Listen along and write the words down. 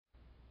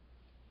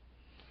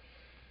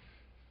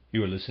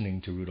You are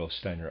listening to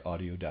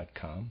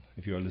RudolfSteinerAudio.com.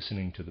 If you are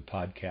listening to the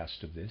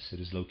podcast of this, it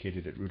is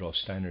located at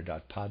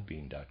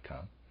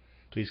RudolfSteiner.podbean.com.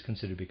 Please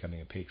consider becoming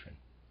a patron.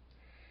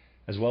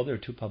 As well, there are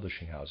two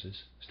publishing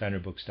houses,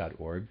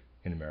 SteinerBooks.org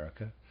in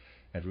America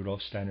and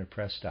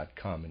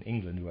RudolfSteinerPress.com in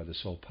England, who are the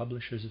sole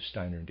publishers of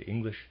Steiner into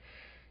English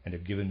and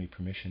have given me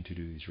permission to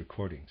do these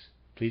recordings.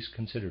 Please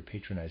consider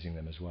patronizing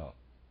them as well.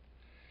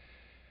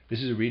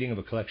 This is a reading of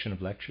a collection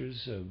of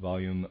lectures,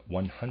 volume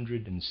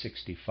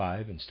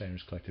 165 in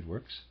Steiner's Collected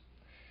Works,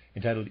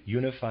 entitled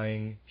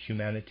Unifying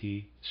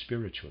Humanity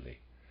Spiritually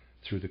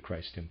Through the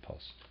Christ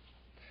Impulse.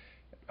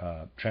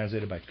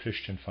 Translated by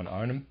Christian von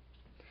Arnim.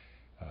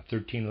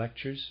 13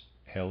 lectures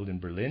held in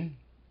Berlin,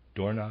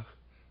 Dornach,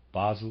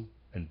 Basel,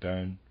 and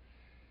Bern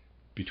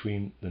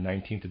between the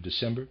 19th of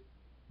December,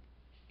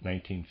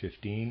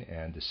 1915,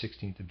 and the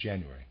 16th of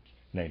January,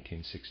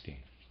 1916.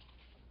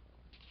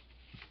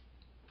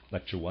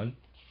 Lecture 1,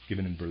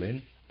 given in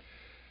Berlin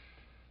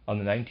on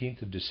the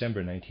 19th of December,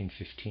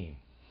 1915.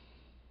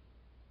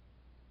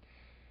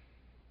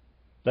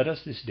 Let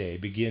us this day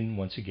begin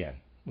once again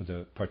with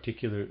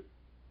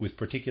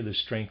particular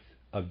strength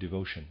of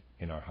devotion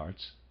in our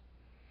hearts,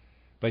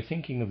 by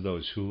thinking of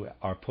those who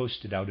are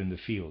posted out in the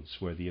fields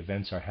where the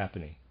events are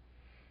happening,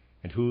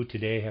 and who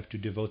today have to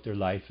devote their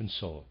life and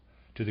soul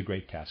to the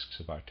great tasks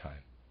of our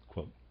time.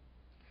 Quote,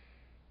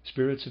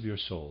 "Spirits of your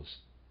souls,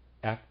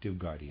 active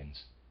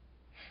guardians,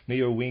 may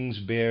your wings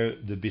bear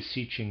the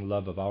beseeching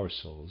love of our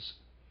souls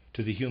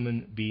to the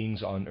human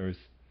beings on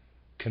earth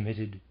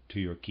committed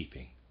to your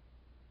keeping,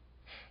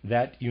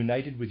 that,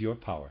 united with your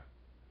power,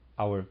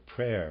 our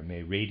prayer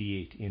may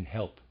radiate in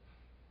help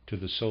to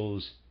the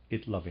souls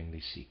it lovingly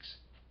seeks."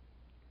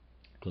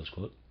 Close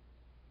quote.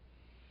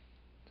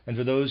 And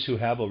for those who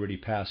have already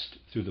passed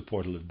through the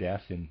portal of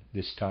death in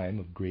this time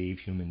of grave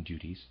human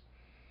duties,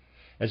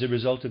 as a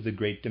result of the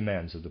great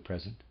demands of the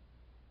present,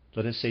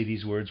 let us say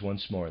these words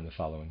once more in the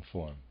following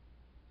form.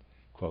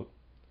 Quote,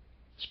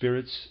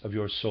 "Spirits of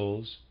your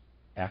souls,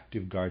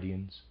 active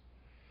guardians,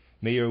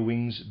 may your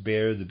wings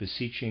bear the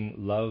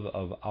beseeching love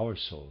of our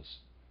souls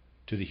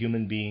to the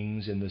human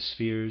beings in the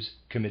spheres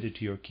committed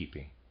to your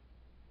keeping,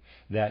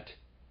 that,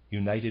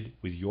 united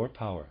with your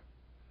power,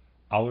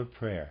 our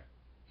prayer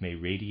may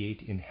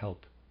radiate in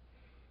help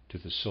to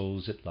the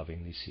souls it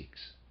lovingly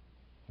seeks."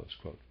 Close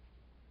quote.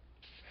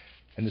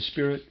 And the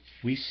Spirit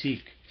we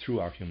seek through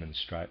our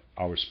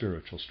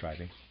spiritual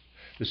striving,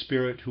 the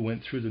Spirit who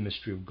went through the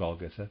mystery of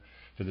Golgotha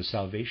for the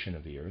salvation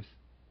of the earth,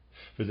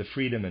 for the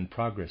freedom and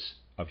progress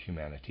of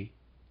humanity,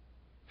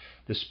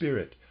 the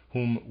Spirit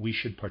whom we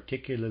should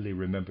particularly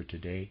remember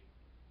today,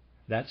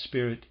 that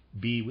Spirit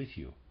be with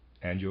you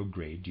and your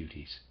grave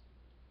duties.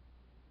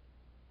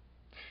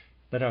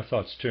 Let our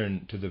thoughts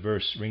turn to the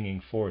verse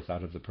ringing forth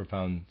out of the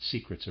profound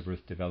secrets of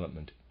earth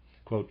development.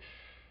 Quote,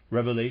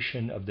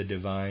 "Revelation of the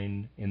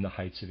divine in the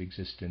heights of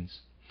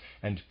existence,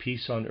 and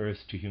peace on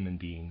earth to human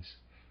beings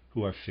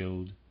who are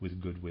filled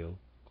with goodwill."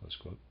 Close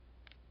quote.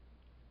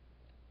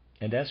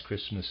 And as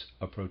Christmas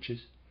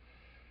approaches,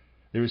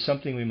 there is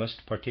something we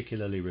must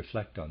particularly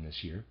reflect on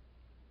this year.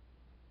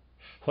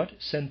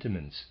 What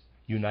sentiments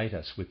unite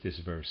us with this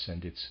verse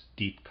and its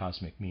deep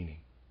cosmic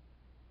meaning?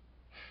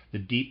 The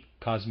deep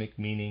cosmic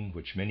meaning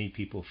which many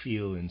people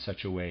feel in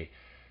such a way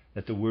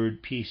that the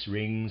word peace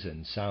rings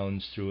and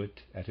sounds through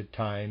it at a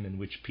time in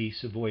which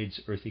peace avoids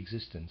earth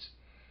existence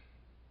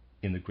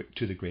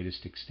to the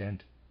greatest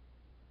extent.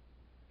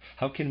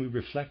 How can we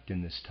reflect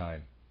in this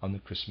time on the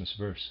Christmas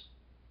verse?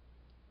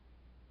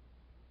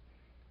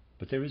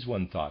 But there is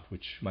one thought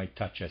which might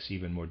touch us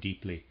even more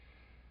deeply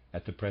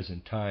at the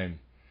present time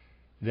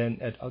than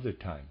at other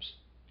times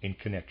in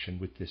connection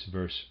with this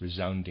verse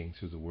resounding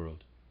through the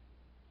world.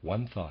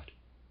 One thought.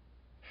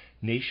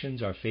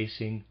 Nations are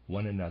facing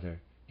one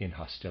another in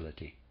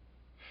hostility.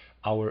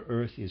 Our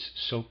earth is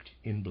soaked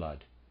in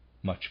blood,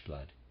 much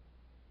blood.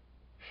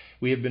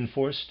 We have been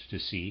forced to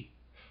see,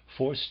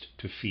 forced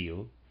to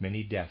feel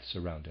many deaths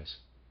around us.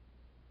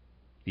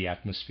 The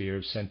atmosphere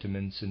of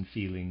sentiments and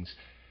feelings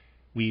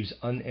weaves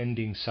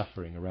unending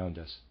suffering around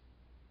us.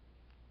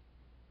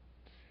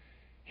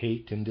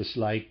 Hate and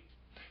dislike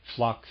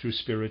flock through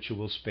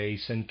spiritual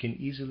space and can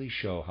easily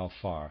show how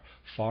far,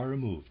 far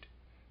removed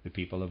the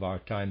people of our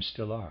time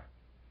still are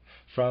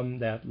from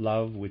that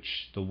love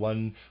which the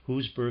one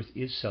whose birth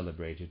is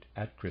celebrated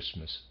at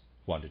Christmas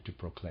wanted to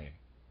proclaim.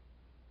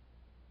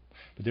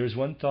 But there is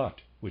one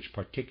thought which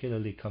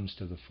particularly comes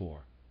to the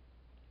fore.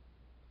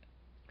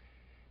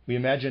 We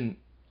imagine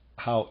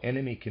how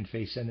enemy can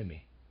face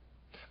enemy,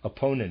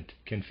 opponent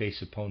can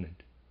face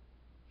opponent,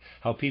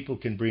 how people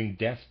can bring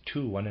death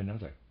to one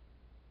another,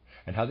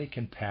 and how they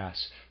can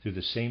pass through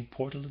the same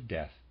portal of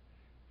death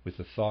with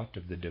the thought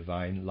of the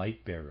divine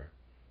light-bearer,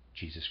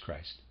 Jesus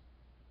Christ.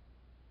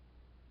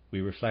 We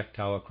reflect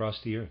how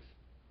across the earth,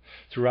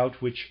 throughout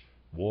which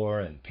war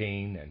and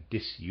pain and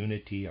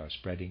disunity are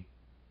spreading,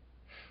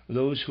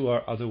 those who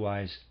are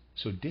otherwise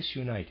so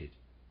disunited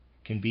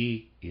can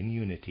be in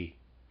unity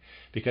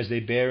because they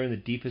bear in the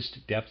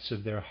deepest depths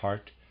of their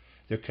heart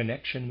their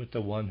connection with the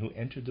one who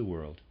entered the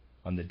world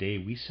on the day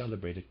we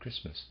celebrate at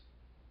Christmas.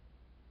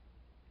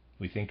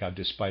 We think how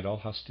despite all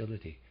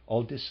hostility,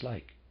 all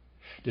dislike,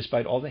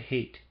 despite all the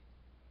hate,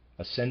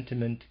 a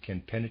sentiment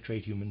can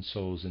penetrate human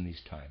souls in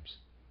these times.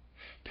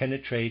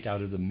 Penetrate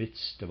out of the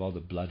midst of all the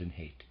blood and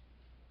hate.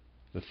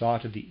 The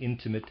thought of the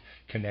intimate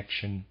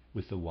connection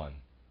with the One,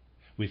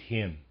 with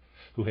Him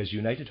who has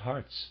united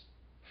hearts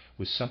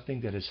with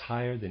something that is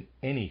higher than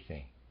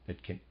anything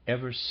that can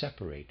ever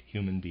separate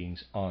human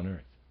beings on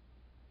earth.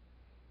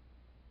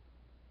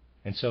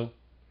 And so,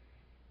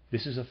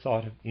 this is a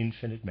thought of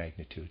infinite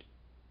magnitude,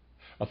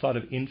 a thought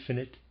of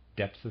infinite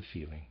depth of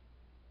feeling.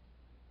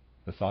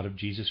 The thought of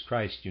Jesus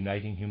Christ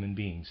uniting human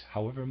beings,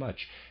 however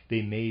much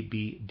they may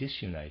be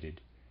disunited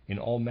in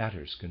all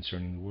matters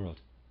concerning the world.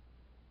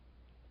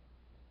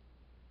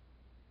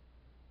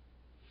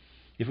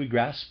 If we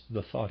grasp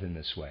the thought in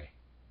this way,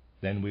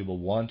 then we will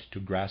want to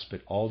grasp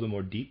it all the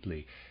more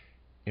deeply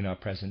in our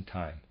present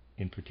time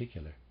in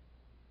particular.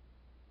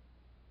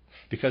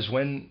 Because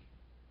when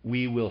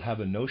we will have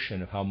a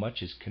notion of how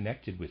much is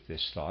connected with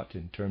this thought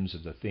in terms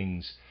of the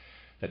things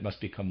that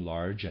must become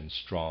large and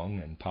strong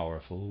and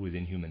powerful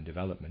within human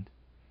development,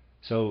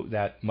 so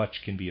that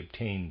much can be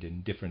obtained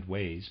in different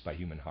ways by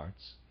human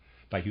hearts,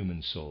 by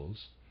human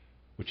souls,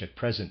 which at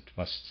present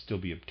must still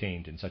be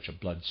obtained in such a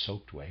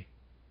blood-soaked way,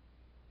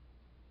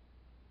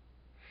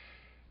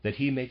 that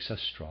He makes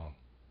us strong,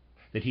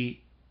 that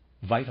He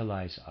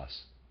vitalize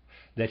us,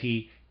 that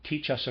He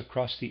teach us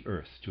across the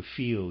earth to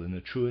feel in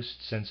the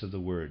truest sense of the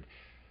word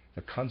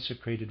the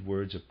consecrated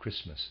words of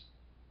Christmas,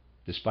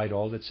 despite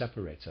all that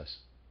separates us.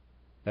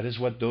 That is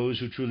what those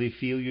who truly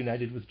feel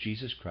united with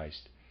Jesus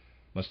Christ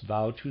must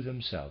vow to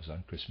themselves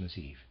on Christmas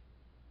Eve.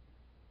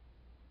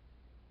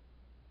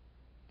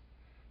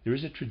 There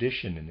is a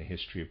tradition in the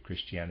history of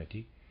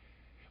Christianity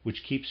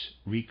which keeps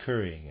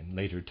recurring in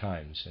later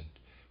times and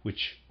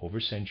which, over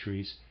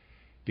centuries,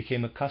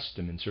 became a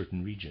custom in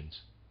certain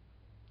regions.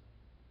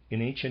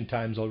 In ancient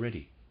times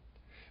already,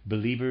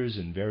 believers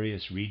in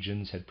various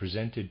regions had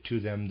presented to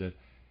them the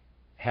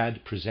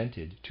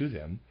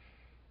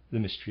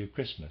mystery of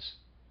Christmas,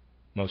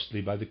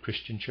 mostly by the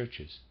Christian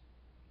churches.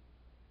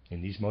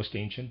 In these most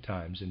ancient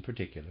times in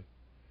particular,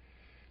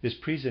 this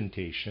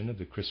presentation of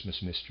the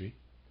Christmas mystery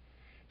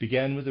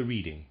began with a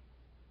reading,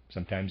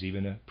 sometimes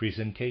even a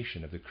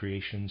presentation of the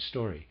creation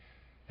story,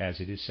 as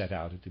it is set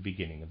out at the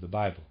beginning of the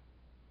Bible.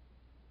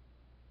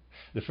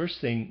 The first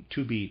thing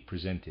to be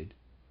presented,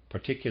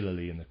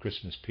 particularly in the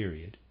Christmas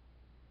period,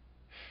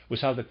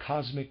 was how the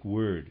cosmic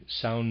word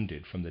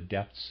sounded from the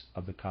depths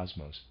of the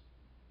cosmos,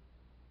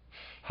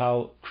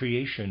 how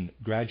creation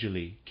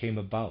gradually came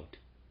about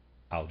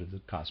out of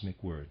the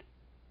cosmic word,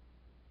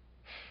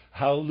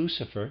 how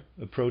Lucifer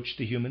approached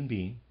the human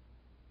being,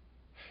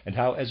 and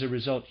how as a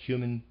result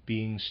human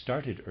beings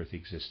started earth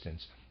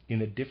existence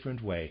in a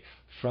different way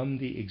from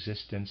the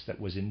existence that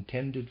was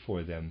intended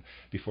for them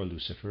before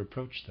Lucifer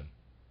approached them.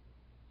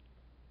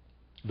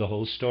 The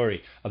whole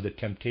story of the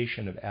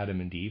temptation of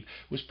Adam and Eve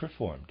was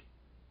performed,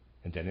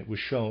 and then it was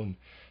shown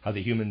how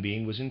the human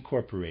being was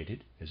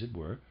incorporated, as it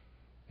were,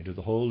 into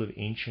the whole of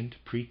ancient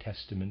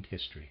pre-Testament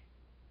history.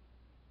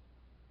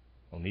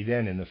 Only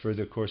then, in the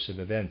further course of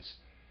events,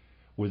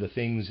 were the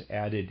things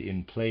added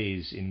in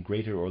plays in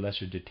greater or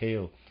lesser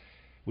detail,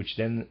 which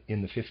then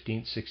in the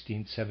 15th,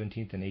 16th,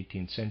 17th, and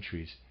 18th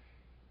centuries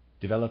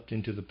developed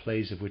into the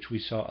plays of which we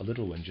saw a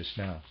little one just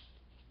now.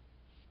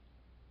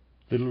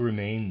 Little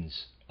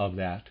remains of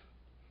that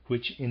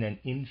which in an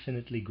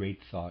infinitely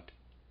great thought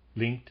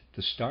linked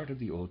the start of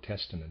the Old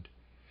Testament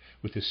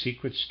with the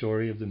secret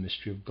story of the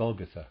mystery of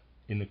Golgotha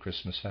in the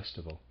Christmas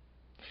festival,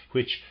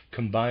 which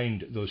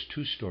combined those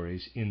two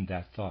stories in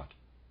that thought.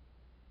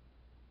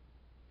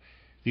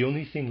 The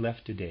only thing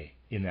left today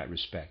in that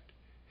respect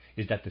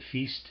is that the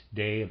feast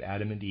day of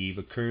Adam and Eve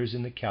occurs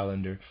in the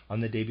calendar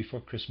on the day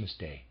before Christmas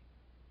Day.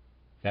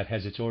 That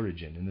has its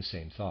origin in the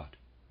same thought.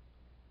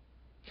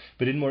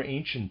 But in more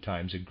ancient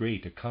times, a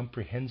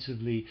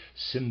comprehensively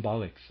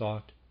symbolic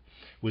thought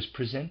was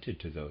presented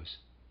to those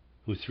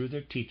who, through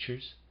their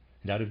teachers,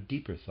 and out of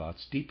deeper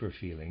thoughts, deeper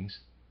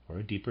feelings, or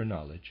a deeper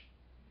knowledge,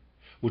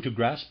 were to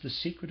grasp the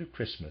secret of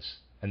Christmas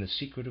and the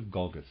secret of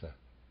Golgotha,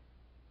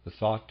 the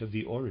thought of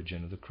the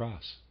origin of the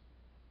cross.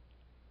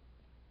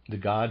 The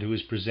God who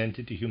is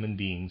presented to human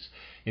beings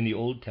in the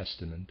Old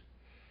Testament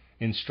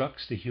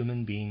instructs the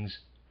human beings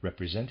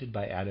represented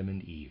by Adam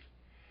and Eve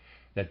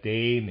that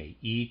they may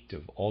eat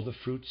of all the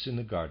fruits in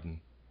the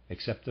garden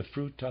except the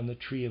fruit on the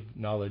tree of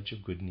knowledge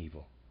of good and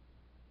evil.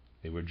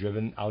 They were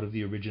driven out of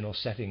the original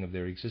setting of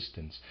their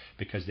existence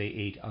because they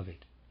ate of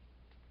it.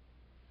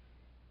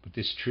 But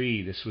this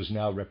tree, this was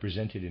now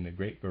represented in a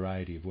great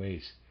variety of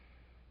ways,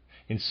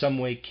 in some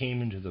way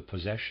came into the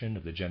possession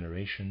of the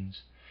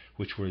generations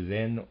which were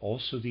then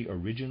also the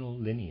original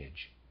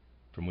lineage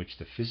from which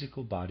the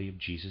physical body of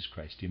Jesus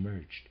Christ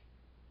emerged.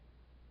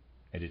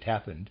 And it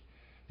happened,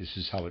 this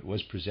is how it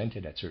was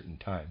presented at certain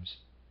times,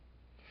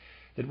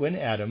 that when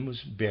Adam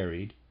was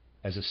buried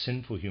as a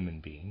sinful human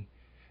being,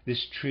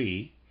 this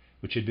tree,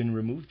 which had been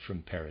removed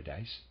from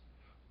paradise,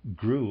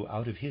 grew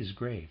out of his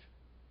grave.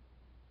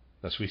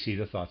 Thus we see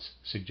the thoughts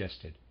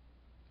suggested.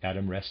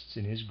 Adam rests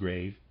in his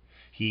grave.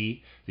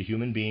 He, the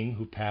human being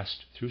who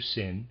passed through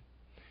sin,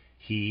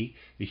 he,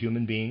 the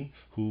human being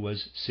who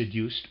was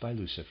seduced by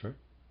Lucifer,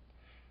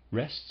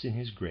 rests in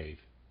his grave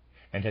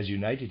and has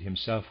united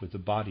himself with the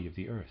body of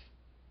the earth.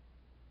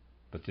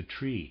 But the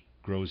tree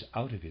grows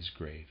out of his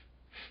grave,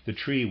 the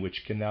tree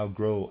which can now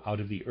grow out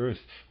of the earth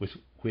with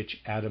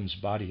which Adam's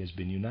body has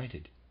been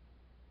united.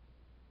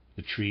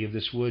 The tree of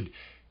this wood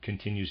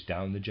continues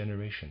down the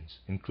generations,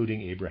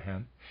 including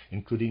Abraham,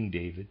 including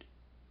David.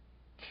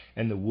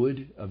 And the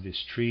wood of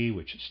this tree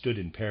which stood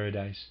in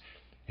paradise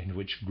and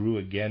which grew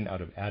again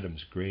out of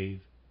Adam's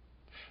grave,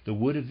 the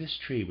wood of this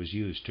tree was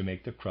used to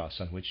make the cross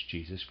on which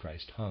Jesus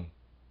Christ hung.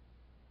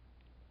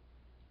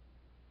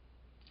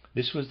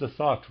 This was the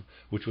thought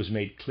which was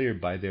made clear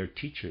by their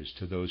teachers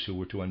to those who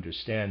were to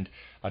understand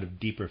out of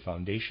deeper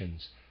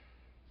foundations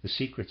the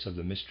secrets of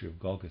the mystery of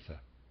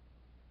Golgotha.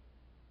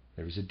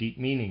 There is a deep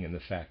meaning in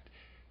the fact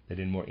that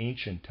in more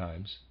ancient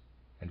times,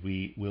 and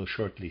we will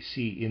shortly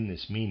see in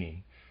this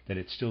meaning that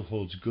it still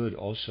holds good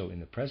also in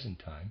the present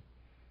time,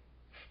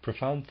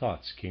 profound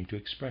thoughts came to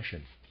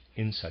expression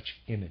in such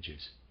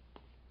images.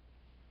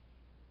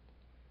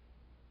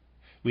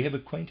 We have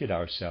acquainted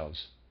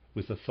ourselves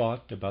with the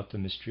thought about the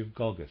mystery of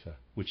Golgotha,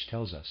 which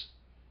tells us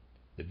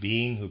the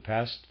being who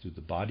passed through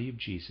the body of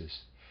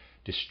Jesus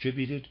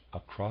distributed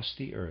across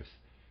the earth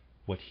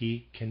what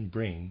he can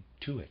bring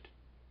to it,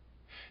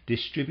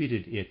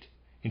 distributed it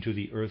into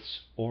the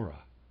earth's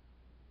aura.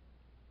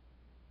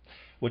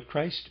 What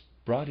Christ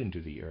brought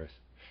into the earth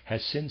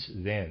has since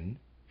then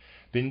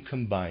been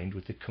combined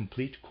with the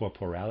complete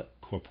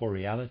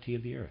corporeality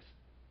of the earth.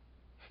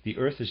 The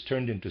earth has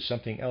turned into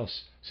something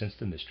else since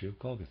the mystery of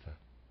Golgotha.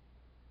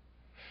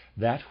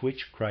 That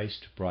which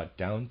Christ brought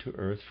down to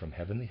earth from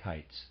heavenly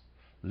heights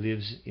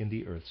lives in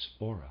the earth's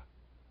aura.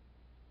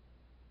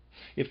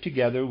 If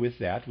together with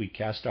that we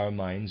cast our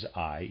mind's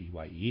eye,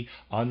 EYE,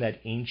 on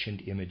that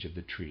ancient image of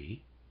the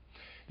tree,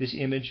 this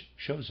image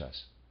shows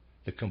us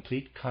the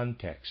complete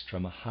context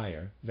from a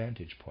higher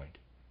vantage point.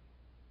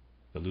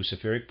 The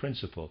Luciferic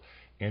principle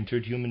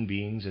entered human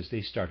beings as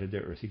they started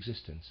their earth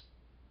existence.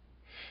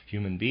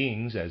 Human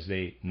beings, as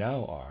they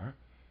now are,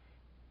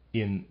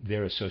 in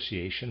their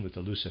association with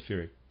the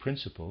Luciferic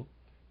principle,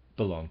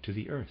 belong to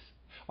the earth,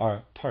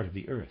 are part of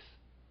the earth.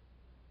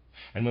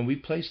 And when we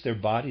place their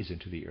bodies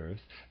into the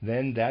earth,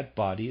 then that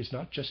body is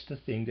not just the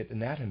thing that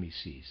anatomy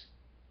sees,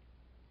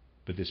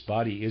 but this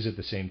body is at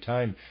the same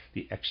time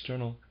the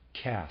external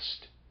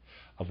cast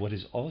of what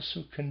is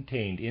also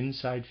contained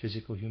inside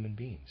physical human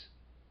beings.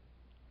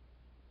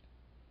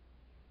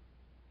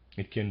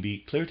 It can be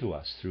clear to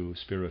us through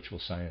spiritual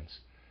science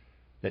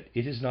that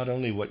it is not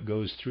only what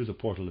goes through the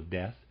portal of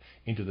death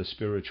into the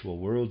spiritual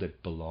world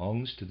that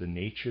belongs to the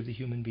nature of the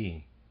human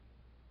being,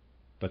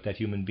 but that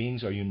human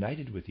beings are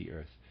united with the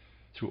earth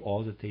through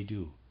all that they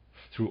do,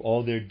 through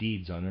all their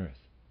deeds on earth,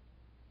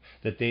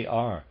 that they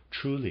are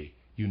truly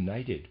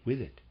united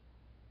with it,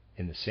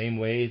 in the same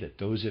way that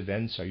those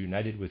events are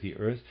united with the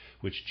earth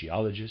which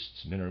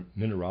geologists,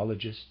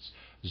 mineralogists,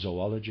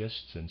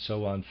 zoologists, and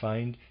so on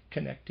find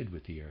connected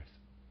with the earth.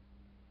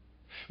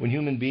 When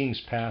human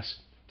beings pass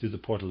through the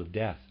portal of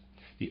death,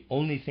 the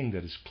only thing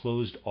that is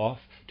closed off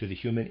to the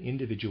human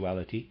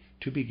individuality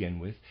to begin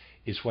with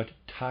is what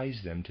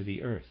ties them to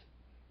the earth.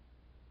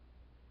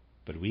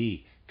 But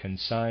we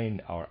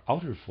consign our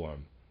outer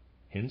form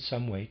in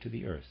some way to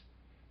the earth.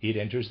 It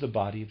enters the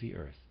body of the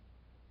earth.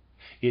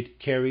 It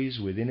carries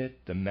within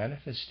it the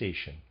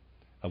manifestation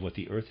of what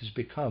the earth has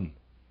become,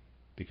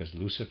 because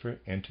Lucifer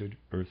entered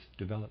earth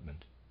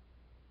development.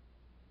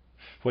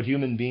 What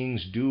human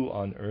beings do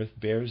on earth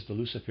bears the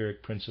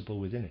Luciferic principle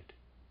within it.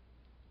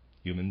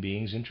 Human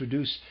beings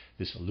introduce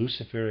this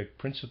Luciferic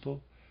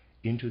principle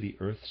into the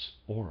earth's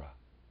aura.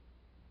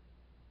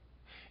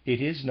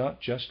 It is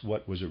not just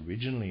what was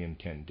originally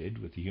intended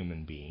with the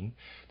human being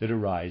that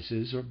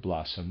arises or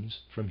blossoms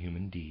from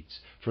human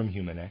deeds, from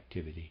human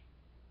activity.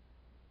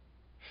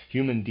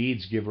 Human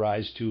deeds give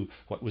rise to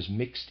what was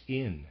mixed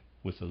in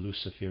with the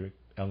Luciferic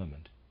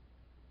element.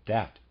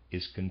 That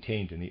is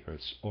contained in the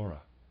earth's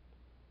aura.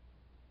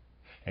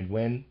 And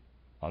when,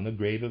 on the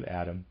grave of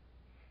Adam,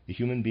 the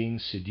human being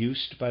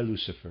seduced by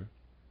Lucifer,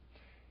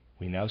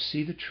 we now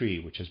see the tree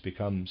which has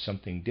become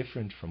something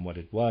different from what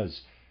it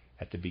was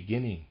at the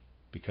beginning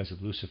because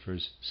of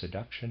Lucifer's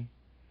seduction,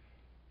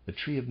 the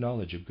tree of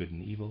knowledge of good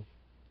and evil.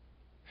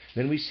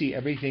 Then we see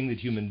everything that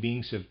human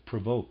beings have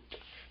provoked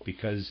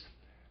because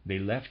they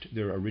left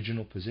their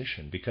original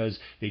position, because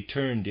they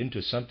turned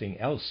into something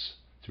else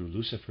through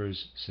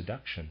Lucifer's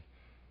seduction,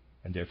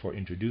 and therefore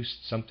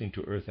introduced something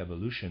to earth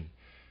evolution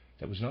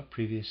that was not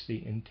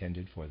previously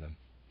intended for them.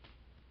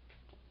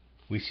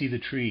 We see the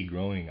tree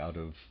growing out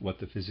of what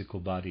the physical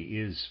body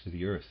is for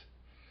the earth,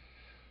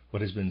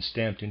 what has been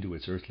stamped into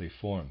its earthly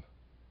form,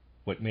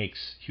 what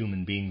makes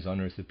human beings on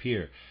earth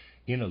appear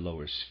in a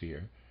lower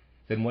sphere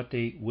than what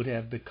they would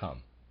have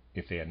become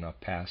if they had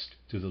not passed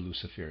through the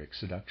Luciferic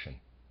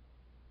seduction.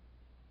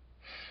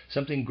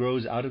 Something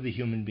grows out of the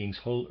human being's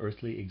whole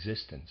earthly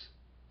existence,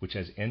 which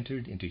has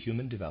entered into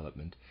human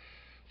development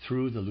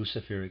through the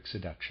Luciferic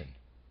seduction,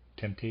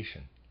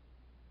 temptation.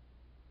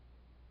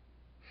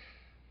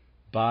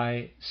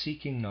 By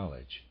seeking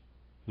knowledge,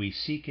 we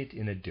seek it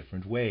in a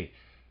different way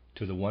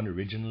to the one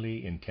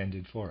originally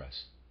intended for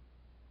us.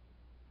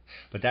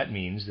 But that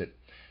means that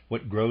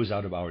what grows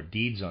out of our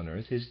deeds on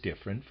earth is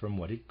different from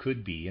what it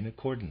could be in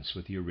accordance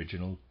with the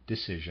original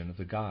decision of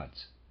the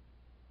gods.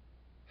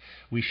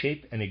 We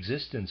shape an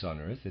existence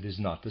on earth that is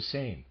not the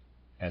same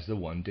as the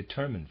one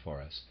determined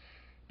for us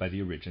by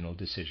the original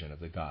decision of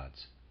the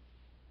gods.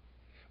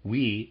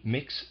 We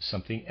mix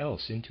something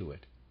else into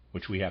it,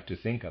 which we have to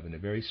think of in a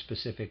very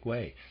specific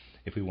way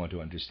if we want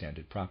to understand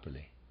it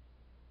properly.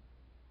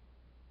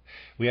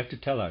 We have to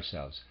tell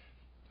ourselves,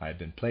 I have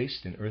been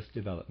placed in earth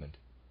development.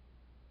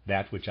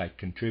 That which I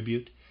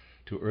contribute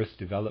to earth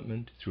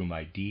development through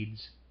my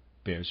deeds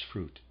bears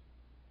fruit.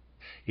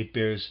 It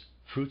bears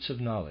fruits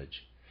of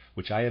knowledge,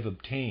 which I have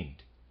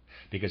obtained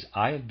because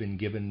I have been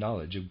given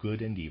knowledge of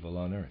good and evil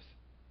on earth.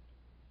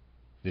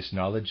 This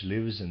knowledge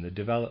lives in the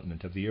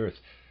development of the earth.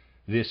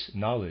 This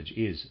knowledge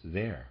is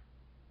there.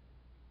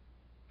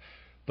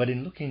 But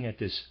in looking at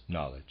this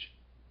knowledge,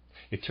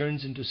 it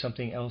turns into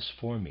something else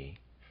for me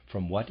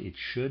from what it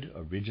should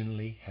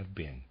originally have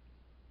been.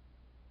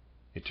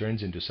 It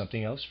turns into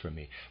something else for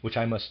me, which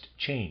I must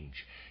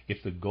change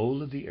if the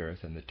goal of the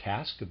earth and the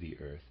task of the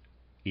earth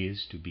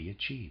is to be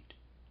achieved.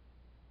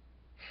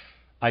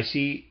 I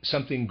see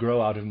something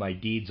grow out of my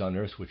deeds on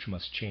earth which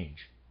must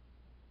change.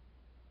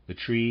 The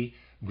tree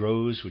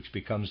grows which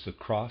becomes the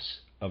cross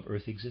of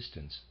earth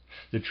existence.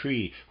 The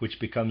tree which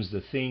becomes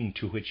the thing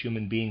to which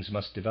human beings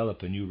must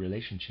develop a new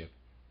relationship,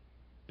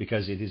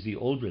 because it is the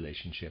old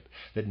relationship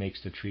that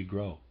makes the tree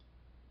grow.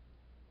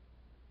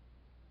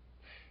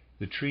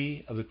 The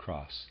tree of the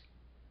cross,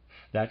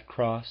 that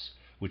cross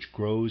which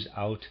grows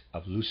out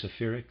of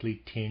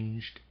luciferically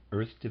tinged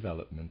earth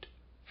development,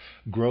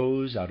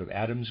 grows out of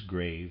Adam's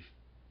grave,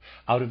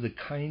 out of the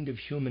kind of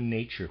human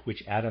nature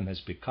which Adam has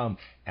become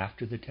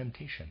after the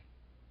temptation.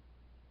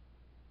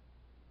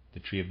 The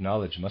tree of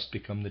knowledge must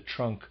become the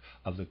trunk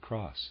of the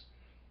cross,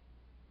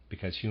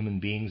 because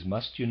human beings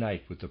must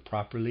unite with the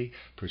properly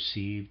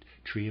perceived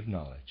tree of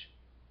knowledge,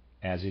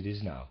 as it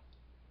is now,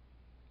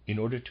 in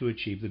order to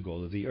achieve the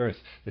goal of the earth,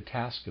 the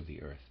task of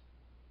the earth.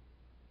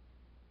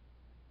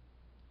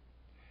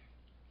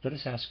 Let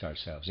us ask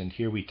ourselves, and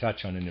here we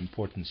touch on an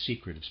important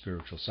secret of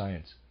spiritual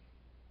science,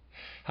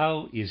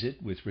 how is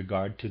it with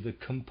regard to the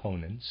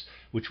components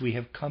which we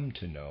have come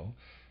to know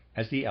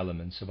as the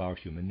elements of our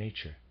human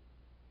nature?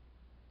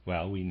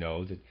 Well, we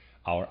know that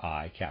our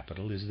I,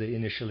 capital, is the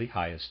initially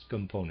highest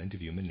component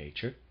of human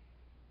nature.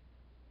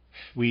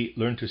 We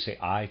learn to say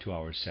I to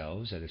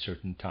ourselves at a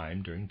certain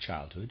time during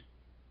childhood.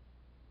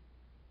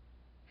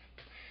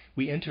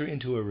 We enter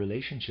into a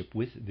relationship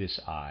with this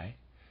I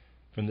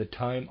from the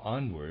time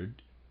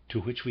onward to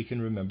which we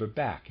can remember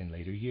back in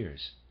later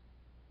years.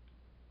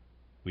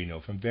 We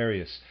know from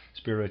various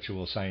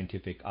spiritual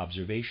scientific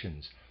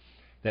observations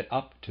that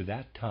up to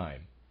that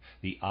time,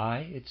 the I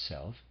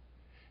itself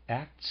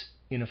acts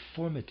in a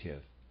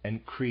formative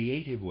and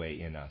creative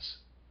way in us,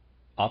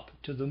 up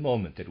to the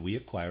moment that we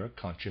acquire a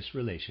conscious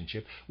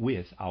relationship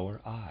with our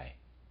I.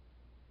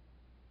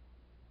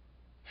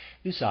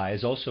 This I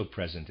is also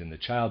present in the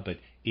child, but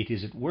it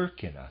is at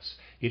work in us.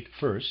 It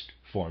first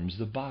forms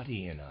the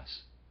body in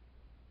us.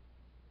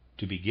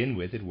 To begin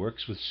with, it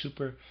works with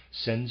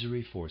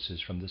supersensory forces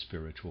from the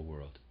spiritual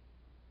world.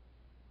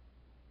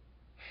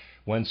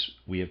 Once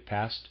we have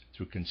passed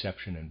through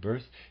conception and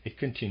birth, it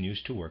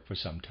continues to work for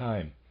some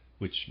time,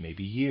 which may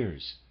be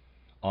years,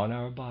 on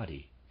our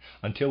body,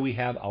 until we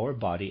have our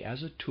body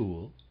as a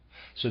tool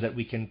so that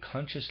we can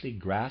consciously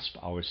grasp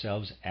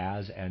ourselves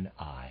as an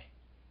I.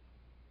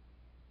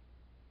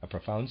 A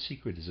profound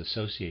secret is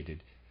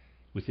associated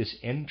with this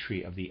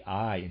entry of the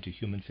I into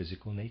human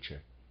physical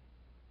nature.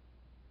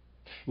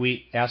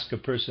 We ask a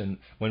person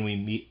when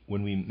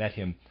we met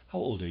him, "How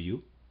old are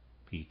you?"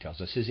 He tells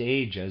us his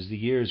age as the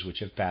years which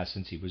have passed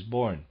since he was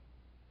born.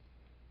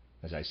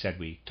 As I said,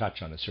 we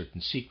touch on a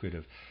certain secret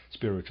of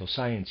spiritual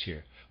science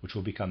here, which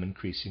will become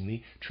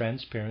increasingly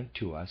transparent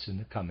to us in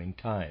the coming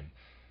time,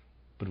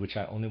 but which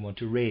I only want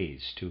to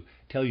raise to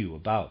tell you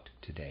about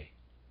today.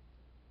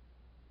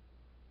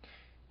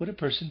 What a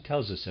person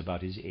tells us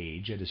about his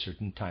age at a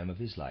certain time of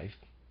his life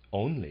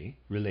only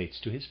relates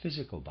to his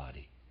physical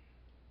body.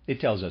 It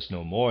tells us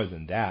no more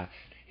than that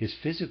his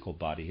physical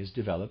body has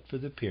developed for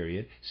the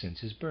period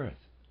since his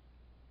birth.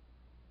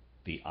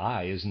 The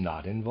I is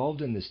not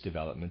involved in this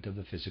development of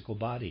the physical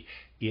body.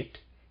 It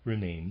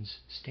remains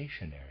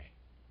stationary.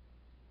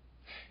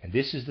 And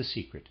this is the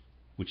secret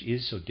which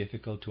is so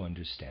difficult to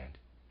understand,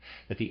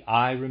 that the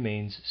I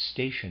remains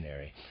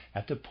stationary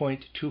at the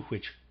point to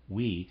which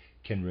we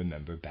can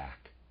remember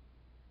back.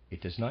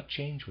 It does not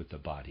change with the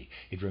body.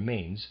 It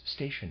remains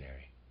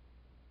stationary.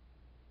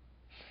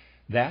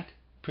 That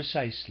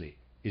precisely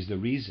is the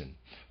reason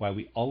why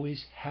we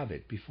always have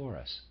it before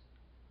us,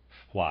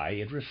 why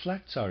it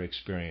reflects our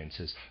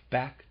experiences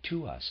back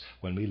to us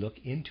when we look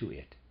into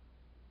it.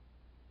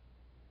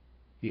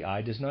 the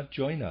eye does not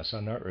join us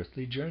on our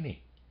earthly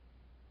journey.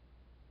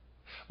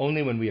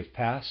 Only when we have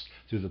passed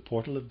through the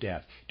portal of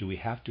death do we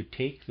have to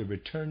take the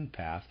return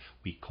path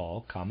we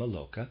call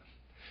Kamaloka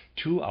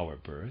to our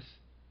birth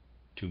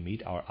to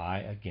meet our eye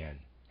again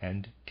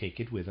and take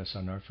it with us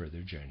on our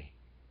further journey.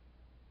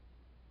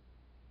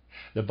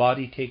 The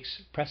body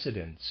takes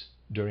precedence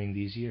during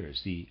these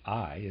years. The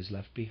eye is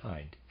left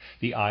behind.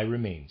 The eye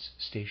remains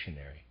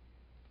stationary.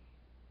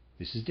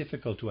 This is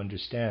difficult to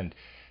understand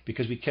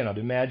because we cannot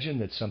imagine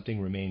that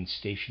something remains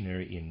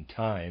stationary in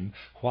time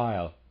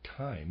while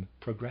time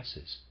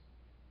progresses.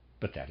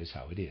 But that is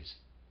how it is.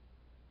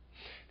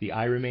 The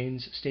eye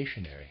remains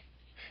stationary,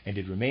 and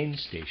it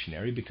remains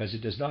stationary because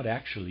it does not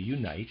actually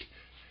unite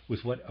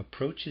with what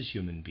approaches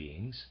human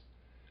beings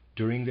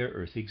during their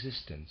earth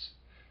existence,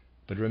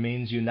 but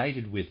remains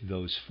united with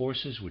those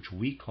forces which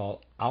we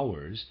call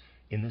ours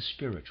in the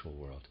spiritual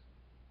world.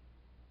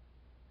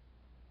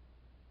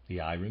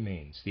 The eye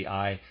remains. The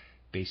eye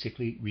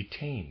basically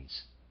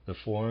retains the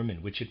form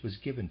in which it was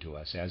given to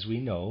us, as we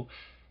know,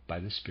 by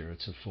the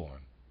spirits of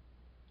form.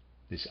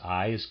 This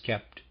eye is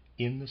kept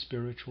in the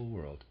spiritual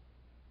world.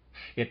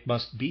 It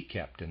must be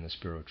kept in the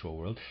spiritual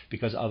world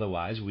because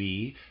otherwise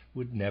we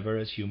would never,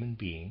 as human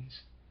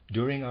beings,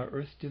 during our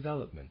earth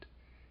development,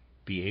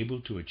 be able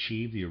to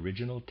achieve the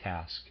original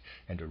task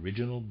and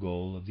original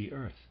goal of the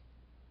earth.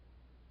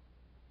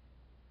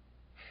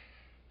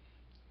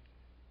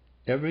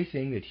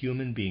 Everything that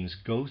human beings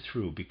go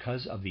through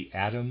because of the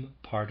Adam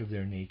part of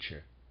their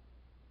nature,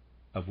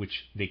 of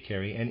which they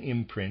carry an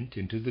imprint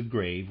into the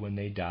grave when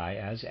they die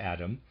as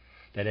Adam,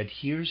 that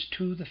adheres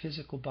to the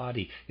physical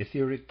body,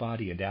 etheric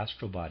body, and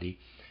astral body,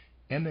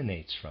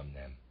 emanates from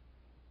them.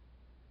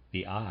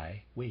 The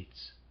eye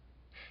waits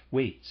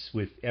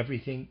with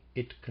everything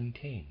it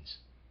contains,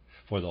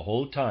 for the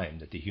whole time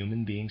that the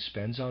human being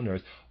spends on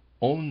earth,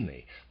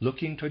 only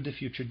looking toward the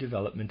future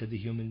development of the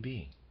human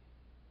being,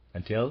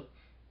 until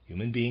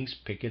human beings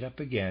pick it up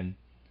again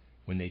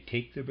when they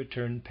take the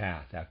return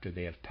path after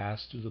they have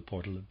passed through the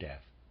portal of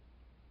death.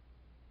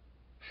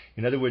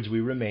 In other words,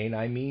 we remain,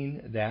 I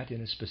mean that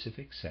in a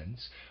specific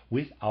sense,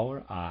 with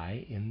our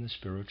eye in the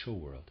spiritual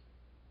world,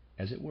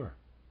 as it were.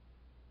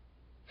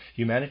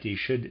 Humanity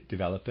should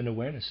develop an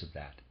awareness of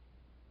that.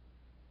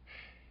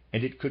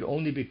 And it could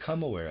only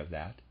become aware of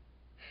that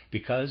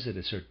because at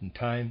a certain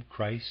time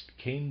Christ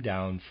came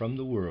down from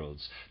the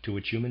worlds to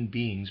which human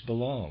beings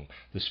belong,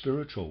 the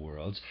spiritual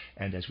worlds,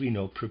 and as we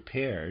know,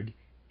 prepared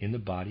in the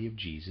body of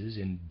Jesus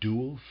in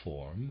dual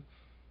form,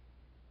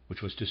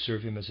 which was to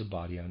serve him as a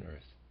body on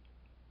earth.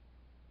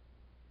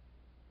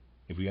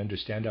 If we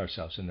understand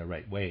ourselves in the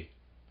right way,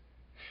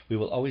 we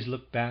will always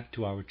look back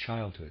to our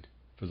childhood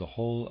for the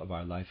whole of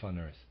our life on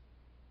earth,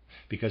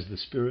 because the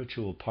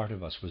spiritual part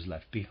of us was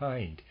left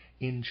behind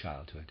in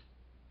childhood.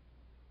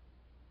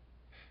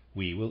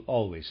 We will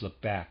always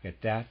look back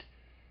at that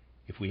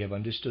if we have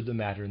understood the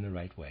matter in the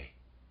right way.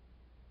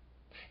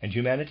 And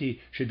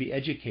humanity should be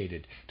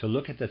educated to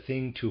look at the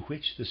thing to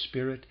which the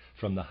Spirit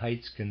from the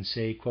heights can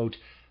say, quote,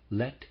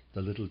 "Let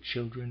the little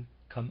children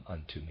come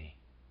unto me."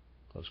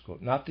 Close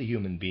quote. Not the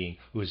human being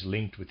who is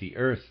linked with the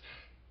earth,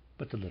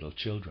 but the little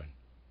children.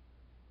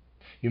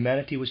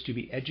 Humanity was to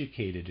be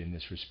educated in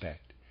this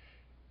respect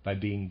by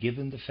being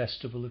given the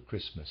festival of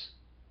Christmas,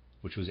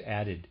 which was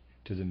added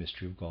to the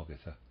mystery of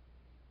Golgotha.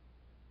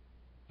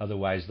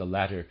 Otherwise, the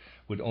latter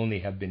would only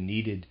have been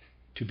needed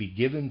to be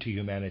given to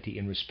humanity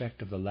in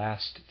respect of the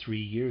last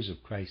 3 years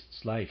of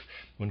Christ's life,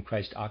 when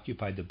Christ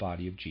occupied the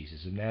body of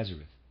Jesus of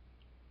Nazareth.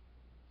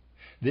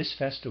 This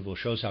festival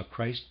shows how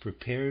Christ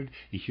prepared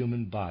the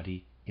human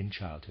body in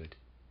childhood.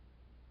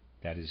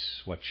 That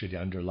is what should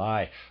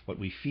underlie what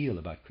we feel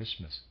about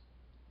Christmas.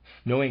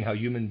 Knowing how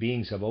human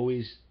beings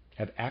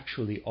have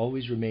actually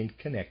always remained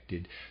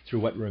connected through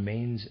what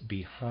remains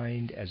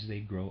behind as they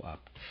grow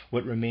up,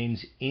 what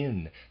remains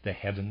in the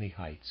heavenly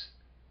heights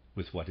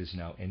with what is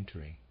now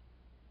entering.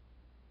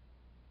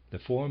 The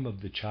form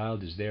of the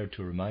child is there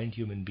to remind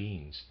human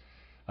beings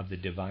of the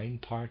divine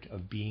part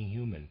of being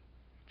human,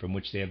 from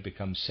which they have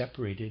become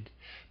separated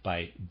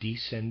by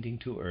descending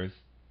to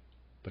earth,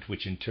 but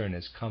which in turn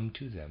has come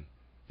to them.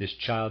 This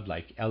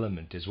childlike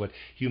element is what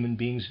human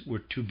beings were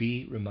to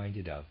be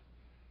reminded of.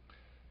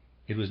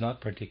 It was not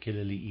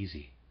particularly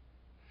easy,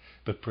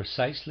 but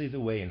precisely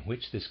the way in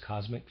which this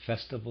cosmic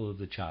festival of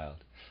the child,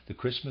 the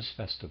Christmas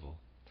festival,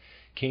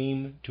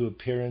 came to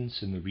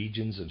appearance in the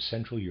regions of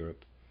Central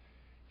Europe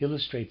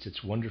illustrates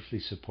its wonderfully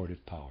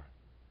supportive power.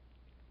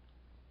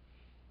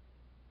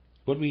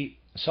 What we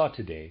saw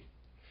today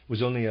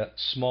was only a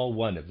small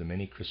one of the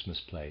many Christmas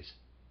plays.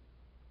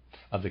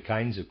 Of the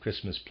kinds of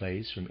Christmas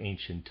plays from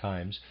ancient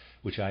times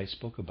which I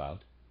spoke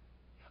about,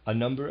 a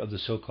number of the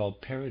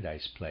so-called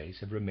paradise plays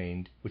have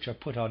remained, which are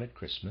put on at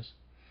Christmas,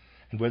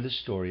 and where the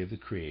story of the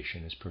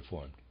creation is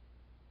performed.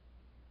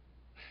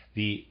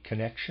 The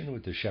connection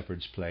with the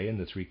shepherd's play and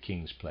the three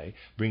kings' play,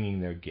 bringing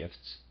their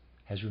gifts,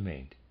 has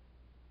remained.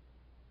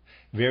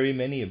 Very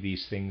many of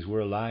these things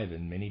were alive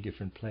in many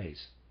different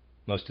plays.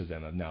 Most of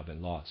them have now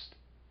been lost.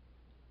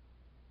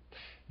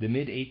 The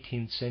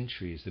mid-18th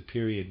century is the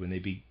period when they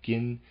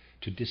begin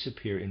to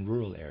disappear in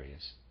rural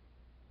areas.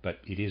 But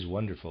it is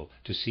wonderful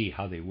to see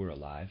how they were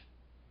alive.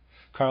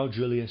 Carl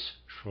Julius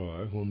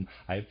Schroer, whom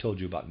I have told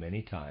you about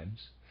many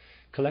times,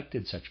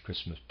 collected such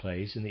Christmas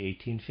plays in the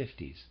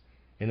 1850s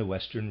in the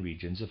western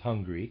regions of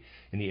Hungary,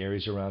 in the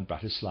areas around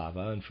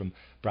Bratislava and from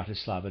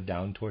Bratislava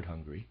down toward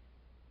Hungary.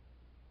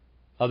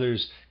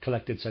 Others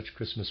collected such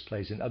Christmas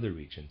plays in other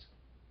regions.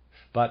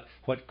 But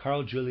what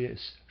Carl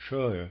Julius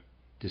Schroer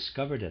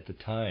discovered at the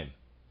time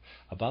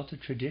about the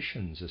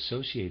traditions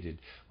associated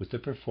with the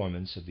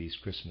performance of these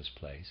Christmas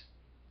plays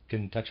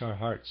can touch our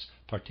hearts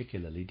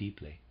particularly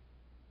deeply.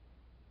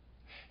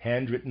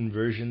 Handwritten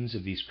versions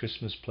of these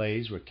Christmas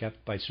plays were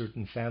kept by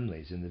certain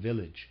families in the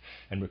village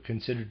and were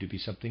considered to be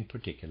something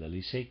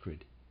particularly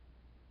sacred.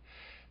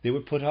 They were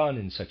put on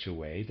in such a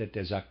way that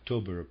as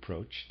October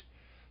approached,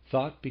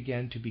 thought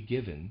began to be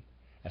given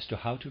as to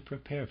how to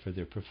prepare for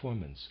their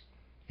performance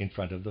in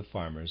front of the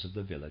farmers of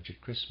the village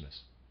at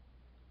Christmas.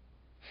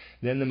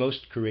 Then the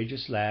most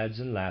courageous lads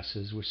and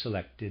lasses were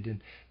selected,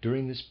 and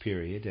during this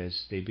period,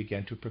 as they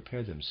began to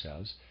prepare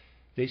themselves,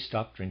 they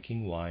stopped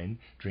drinking wine,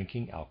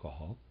 drinking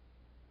alcohol.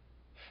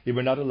 They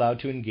were not allowed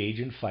to engage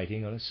in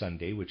fighting on a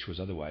Sunday, which was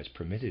otherwise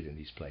permitted in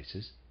these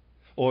places,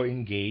 or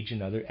engage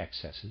in other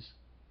excesses.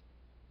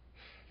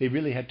 They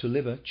really had to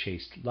live a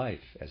chaste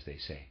life, as they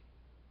say.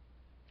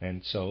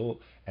 And so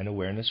an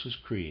awareness was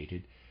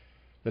created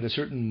that a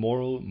certain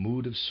moral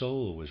mood of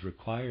soul was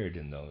required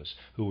in those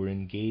who were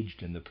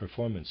engaged in the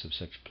performance of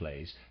such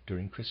plays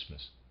during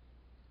Christmas.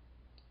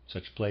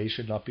 Such plays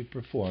should not be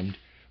performed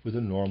with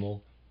a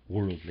normal,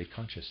 worldly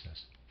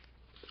consciousness.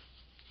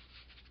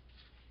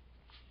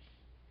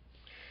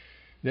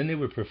 Then they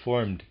were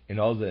performed in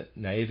all the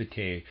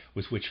naivete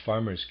with which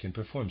farmers can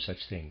perform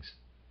such things.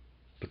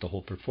 But the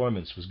whole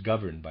performance was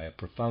governed by a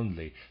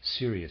profoundly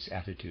serious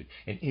attitude,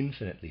 an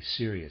infinitely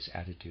serious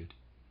attitude.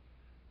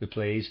 The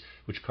plays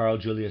which Carl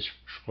Julius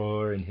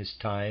Schroer in his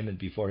time, and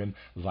before him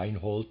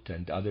Weinhold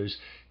and others,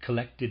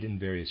 collected in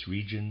various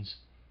regions,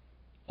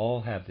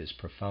 all have this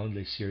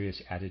profoundly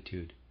serious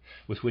attitude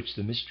with which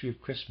the mystery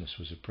of Christmas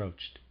was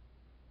approached.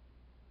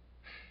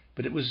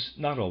 But it was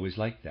not always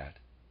like that,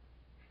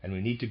 and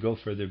we need to go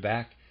further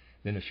back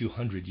than a few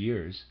hundred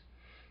years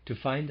to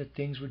find that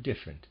things were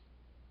different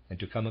and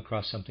to come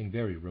across something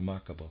very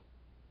remarkable.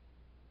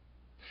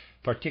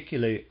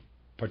 Particularly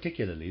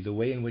the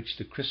way in which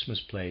the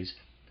Christmas plays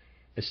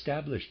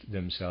established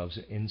themselves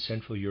in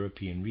Central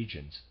European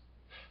regions,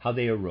 how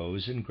they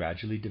arose and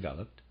gradually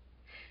developed,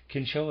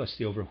 can show us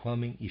the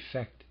overwhelming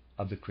effect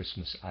of the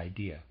Christmas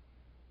idea.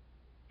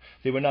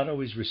 They were not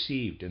always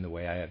received in the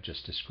way I have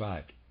just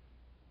described,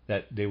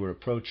 that they were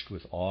approached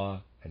with awe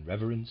and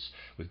reverence,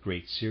 with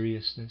great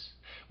seriousness,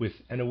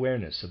 with an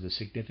awareness of the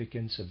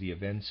significance of the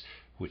events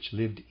which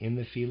lived in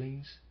the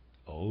feelings.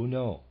 Oh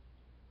no!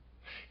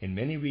 In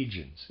many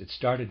regions it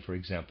started, for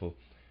example,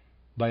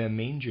 by a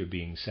manger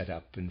being set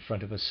up in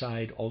front of a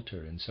side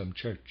altar in some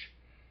church.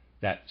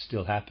 That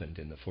still happened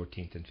in the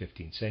 14th and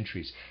 15th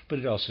centuries, but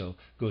it also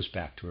goes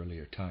back to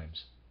earlier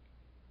times.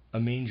 A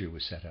manger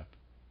was set up.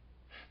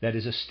 That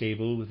is a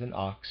stable with an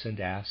ox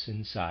and ass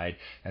inside,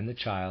 and the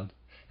child,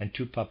 and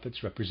two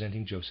puppets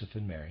representing Joseph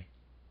and Mary.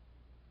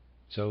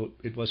 So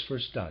it was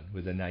first done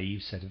with a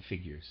naive set of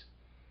figures.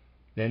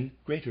 Then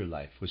greater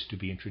life was to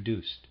be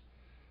introduced,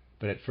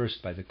 but at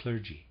first by the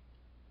clergy.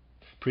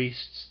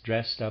 Priests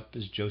dressed up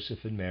as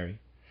Joseph and Mary,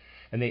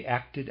 and they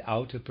acted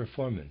out a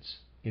performance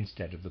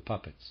instead of the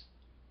puppets.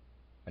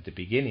 At the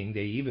beginning,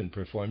 they even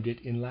performed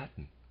it in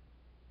Latin.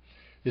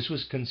 This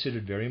was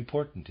considered very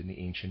important in the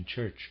ancient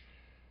church,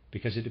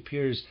 because it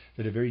appears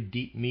that a very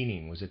deep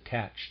meaning was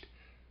attached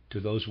to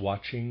those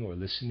watching or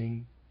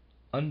listening,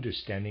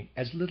 understanding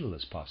as little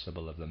as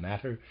possible of the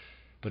matter,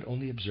 but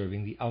only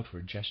observing the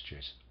outward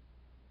gestures.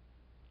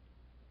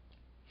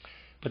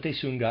 But they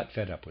soon got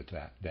fed up with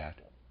that.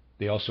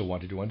 They also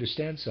wanted to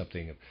understand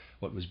something of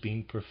what was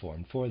being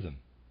performed for them.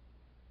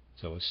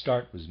 So a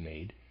start was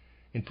made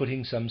in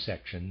putting some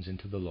sections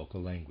into the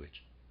local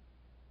language.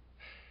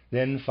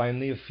 Then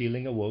finally a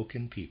feeling awoke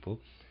in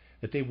people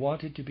that they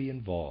wanted to be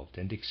involved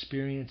and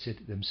experience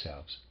it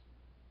themselves.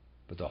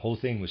 But the whole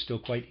thing was still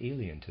quite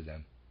alien to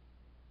them.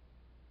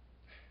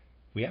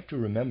 We have to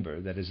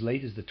remember that as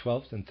late as the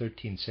 12th and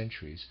 13th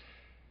centuries,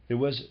 there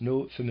was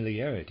no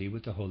familiarity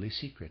with the holy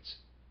secrets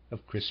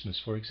of Christmas,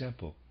 for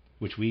example,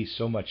 which we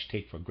so much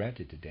take for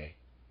granted today.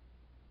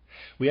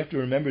 We have to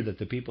remember that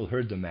the people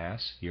heard the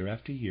Mass year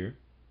after year,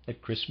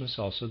 at Christmas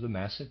also the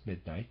Mass at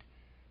midnight,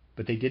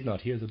 but they did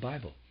not hear the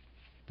Bible.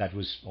 That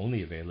was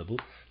only available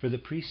for the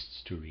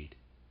priests to read.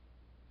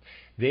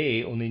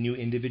 They only knew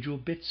individual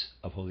bits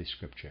of Holy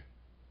Scripture,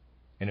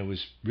 and it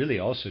was really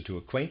also to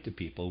acquaint the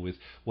people with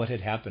what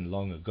had happened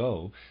long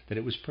ago that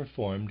it was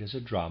performed as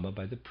a drama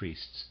by the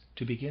priests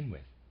to begin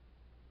with.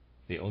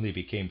 They only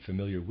became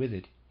familiar with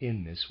it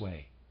in this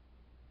way.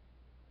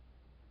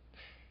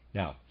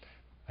 Now,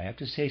 I have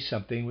to say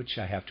something which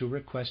I have to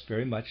request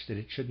very much that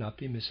it should not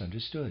be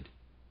misunderstood.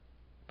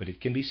 But it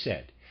can be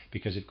said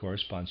because it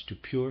corresponds to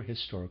pure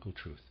historical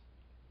truth.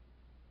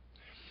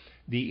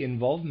 the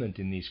involvement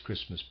in these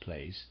Christmas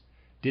plays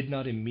did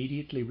not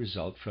immediately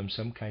result from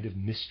some kind of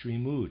mystery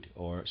mood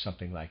or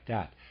something like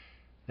that.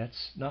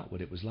 That's not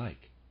what it was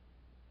like.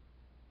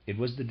 It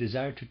was the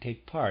desire to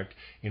take part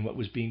in what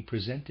was being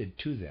presented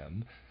to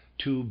them,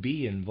 to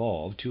be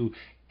involved, to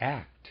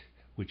act,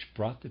 which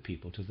brought the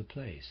people to the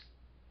plays.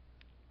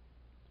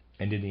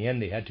 And in the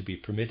end, they had to be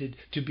permitted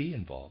to be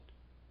involved.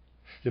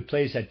 The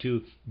plays had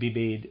to be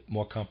made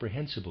more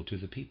comprehensible to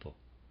the people.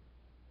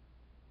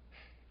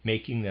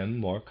 Making them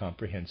more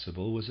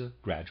comprehensible was a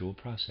gradual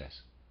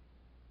process.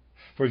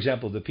 For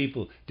example, the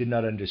people did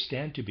not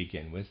understand to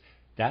begin with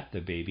that the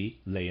baby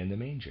lay in the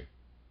manger.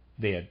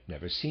 They had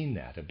never seen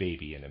that, a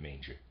baby in a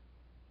manger.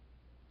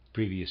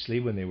 Previously,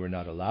 when they were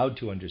not allowed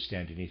to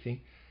understand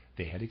anything,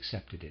 they had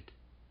accepted it.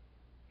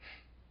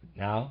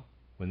 Now,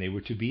 when they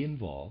were to be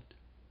involved,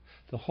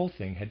 the whole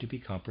thing had to be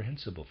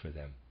comprehensible for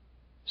them.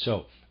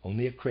 So,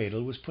 only a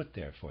cradle was put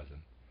there for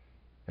them.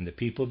 And the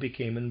people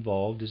became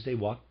involved as they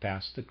walked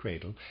past the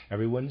cradle.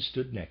 Everyone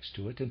stood next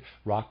to it and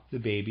rocked the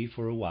baby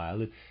for a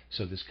while, and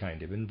so this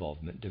kind of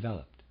involvement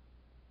developed.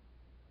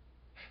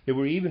 There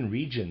were even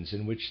regions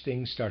in which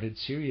things started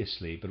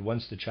seriously, but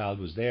once the child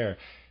was there,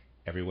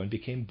 everyone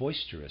became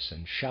boisterous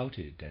and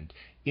shouted and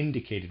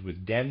indicated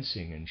with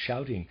dancing and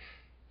shouting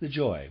the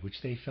joy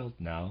which they felt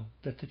now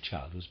that the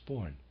child was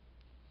born.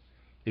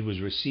 It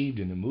was received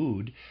in a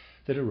mood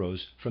that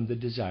arose from the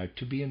desire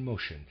to be in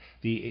motion,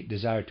 the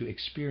desire to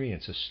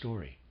experience a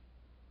story.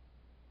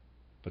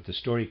 But the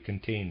story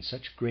contained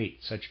such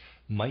great, such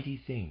mighty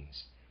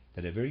things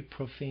that a very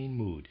profane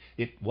mood,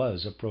 it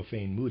was a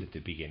profane mood at the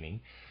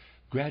beginning,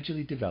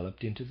 gradually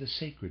developed into the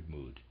sacred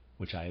mood,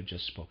 which I have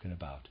just spoken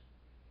about.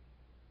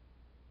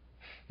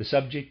 The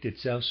subject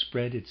itself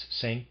spread its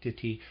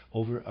sanctity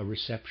over a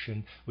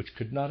reception which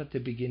could not at the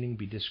beginning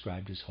be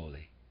described as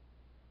holy.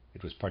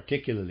 It was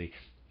particularly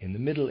in the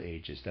Middle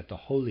Ages that the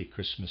holy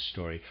Christmas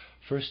story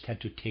first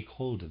had to take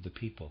hold of the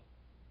people.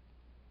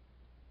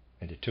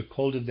 And it took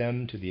hold of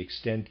them to the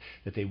extent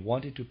that they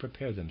wanted to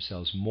prepare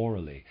themselves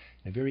morally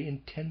in a very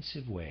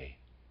intensive way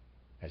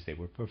as they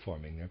were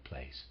performing their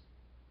plays.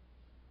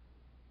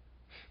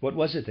 What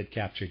was it that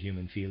captured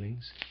human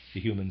feelings,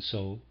 the human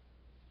soul?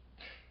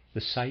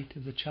 The sight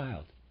of the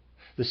child,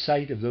 the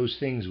sight of those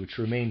things which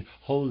remain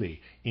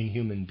holy in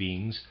human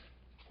beings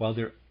while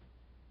their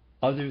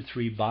other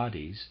three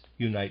bodies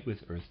unite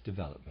with earth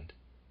development.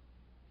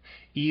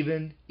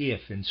 Even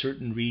if in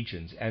certain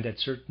regions and at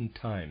certain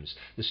times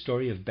the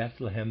story of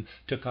Bethlehem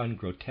took on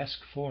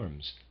grotesque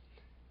forms,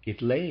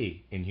 it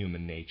lay in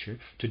human nature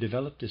to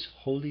develop this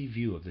holy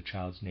view of the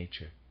child's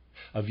nature,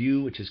 a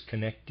view which is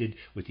connected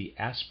with the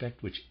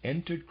aspect which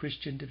entered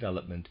Christian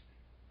development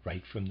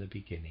right from the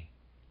beginning.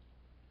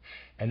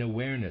 An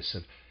awareness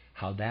of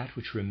how that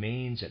which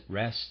remains at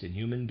rest in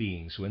human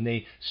beings when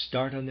they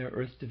start on their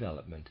earth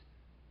development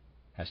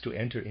has to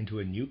enter into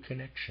a new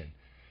connection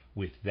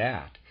with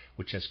that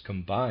which has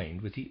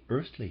combined with the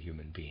earthly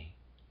human being,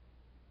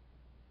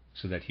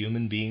 so that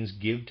human beings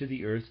give to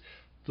the earth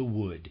the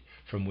wood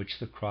from which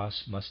the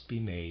cross must be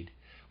made,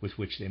 with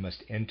which they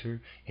must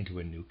enter into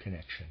a new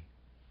connection.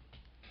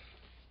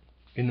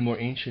 In the more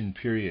ancient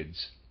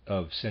periods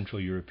of Central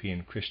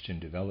European Christian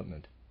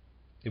development,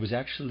 it was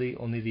actually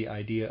only the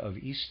idea of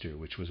Easter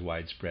which was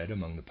widespread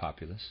among the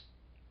populace,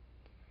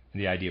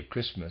 and the idea of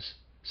Christmas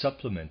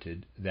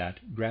supplemented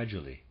that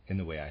gradually in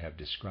the way I have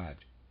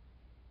described.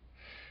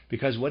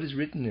 Because what is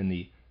written in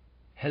the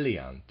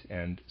Heliant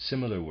and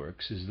similar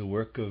works is the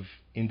work of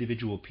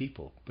individual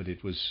people, but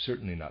it was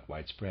certainly not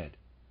widespread.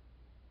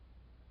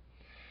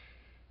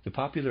 The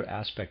popular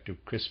aspect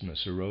of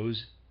Christmas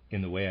arose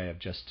in the way I have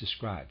just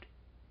described.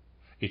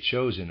 It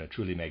shows in a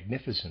truly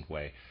magnificent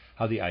way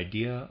how the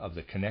idea of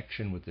the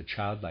connection with the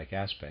childlike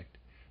aspect,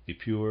 the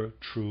pure,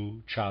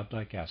 true,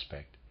 childlike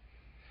aspect,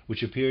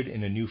 which appeared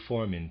in a new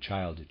form in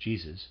child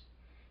Jesus,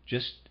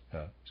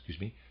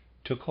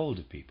 took hold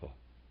of people.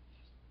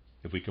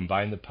 If we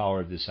combine the power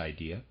of this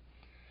idea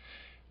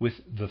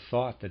with the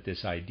thought that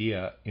this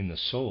idea in the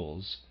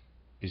souls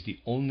is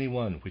the only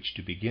one which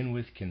to begin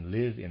with can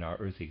live in our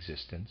earth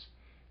existence,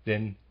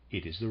 then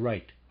it is the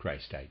right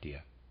Christ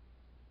idea.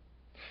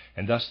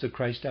 And thus the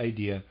Christ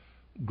idea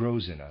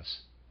grows in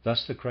us.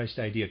 Thus the Christ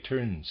idea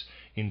turns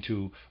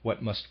into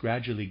what must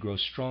gradually grow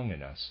strong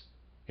in us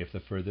if the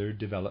further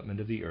development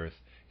of the earth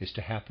is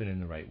to happen in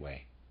the right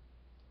way.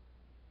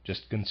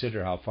 Just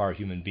consider how far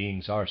human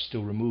beings are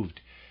still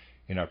removed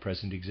in our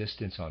present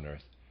existence on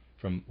earth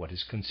from what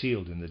is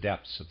concealed in the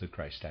depths of the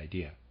Christ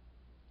idea.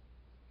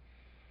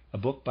 A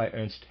book by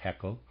Ernst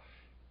Haeckel,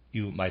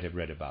 you might have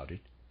read about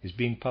it, is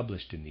being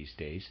published in these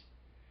days,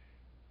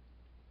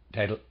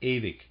 titled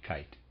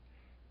Ewigkeit,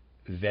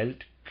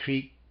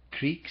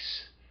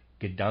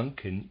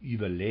 Weltkriegsgedanken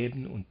über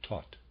Leben und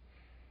Tod,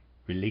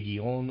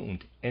 Religion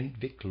und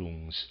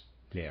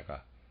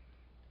Entwicklungslehre,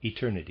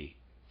 Eternity,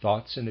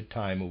 Thoughts in a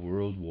Time of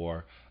World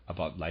War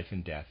about Life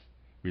and Death,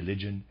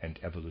 Religion and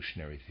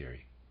Evolutionary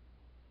Theory.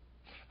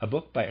 A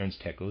book by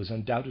Ernst Haeckel is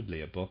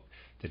undoubtedly a book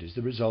that is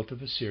the result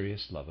of a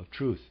serious love of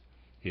truth,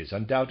 is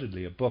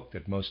undoubtedly a book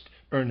that most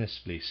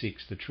earnestly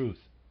seeks the truth.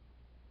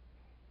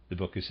 The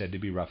book is said to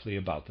be roughly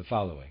about the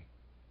following.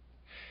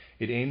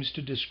 It aims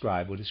to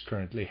describe what is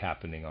currently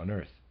happening on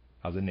earth,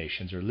 how the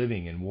nations are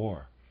living in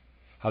war,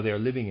 how they are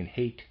living in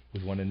hate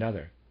with one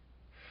another,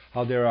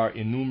 how there are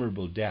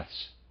innumerable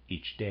deaths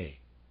each day.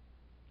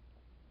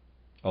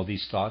 All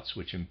these thoughts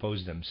which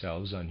impose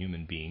themselves on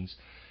human beings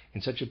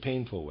in such a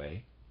painful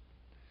way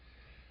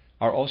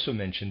are also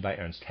mentioned by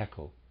Ernst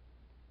Haeckel,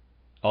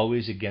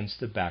 always against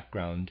the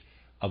background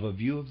of a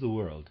view of the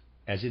world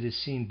as it is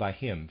seen by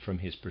him from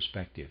his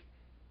perspective.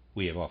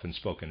 We have often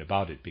spoken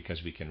about it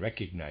because we can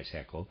recognize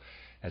Haeckel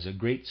as a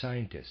great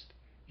scientist,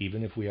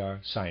 even if we are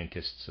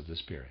scientists of the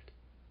spirit.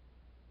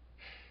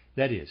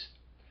 That is,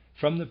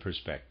 from the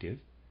perspective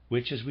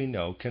which, as we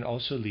know, can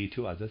also lead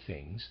to other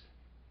things,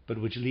 but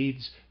which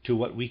leads to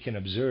what we can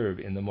observe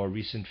in the more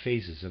recent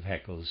phases of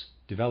Haeckel's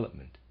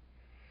development.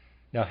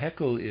 Now,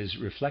 Haeckel is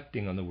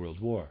reflecting on the World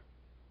War.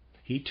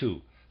 He,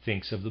 too,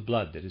 thinks of the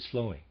blood that is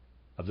flowing,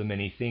 of the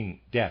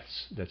many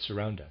deaths that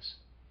surround us.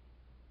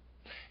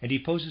 And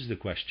he poses the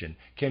question,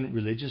 can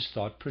religious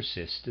thought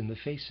persist in the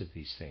face of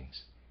these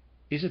things?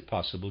 Is it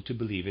possible to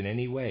believe in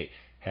any way,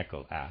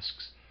 Haeckel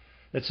asks,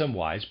 that some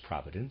wise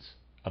providence,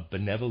 a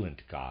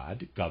benevolent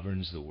God,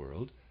 governs the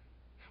world,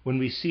 when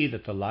we see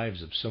that the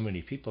lives of so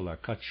many people are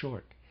cut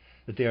short,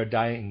 that they are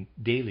dying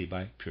daily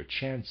by pure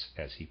chance,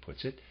 as he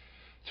puts it,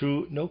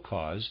 through no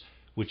cause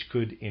which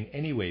could in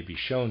any way be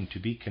shown to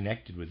be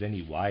connected with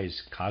any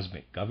wise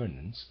cosmic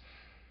governance,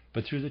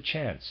 but through the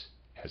chance,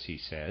 as he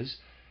says,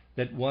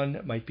 that one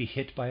might be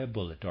hit by a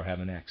bullet or have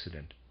an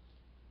accident?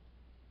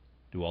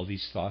 Do all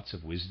these thoughts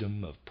of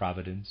wisdom, of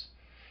providence,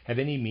 have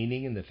any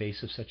meaning in the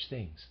face of such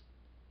things?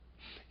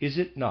 Is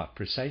it not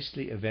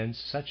precisely events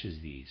such as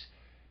these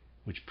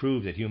which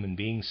prove that human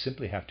beings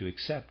simply have to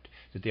accept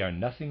that they are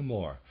nothing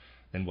more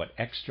than what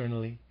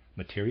externally,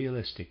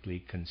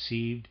 materialistically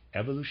conceived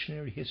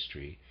evolutionary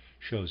history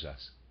shows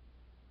us,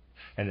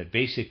 and that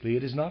basically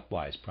it is not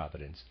wise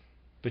providence,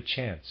 but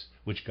chance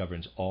which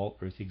governs all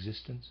earth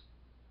existence?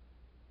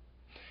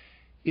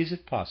 Is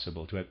it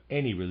possible to have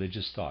any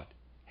religious thought,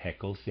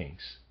 Haeckel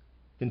thinks,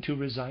 than to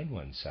resign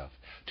oneself,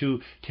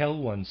 to tell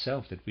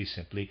oneself that we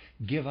simply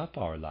give up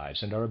our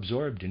lives and are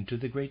absorbed into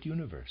the great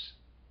universe?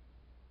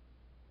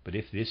 But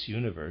if this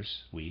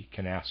universe, we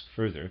can ask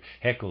further,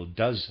 Haeckel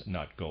does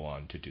not go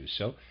on to do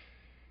so,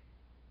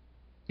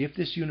 if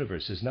this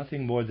universe is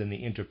nothing more than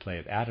the interplay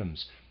of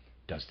atoms,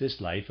 does this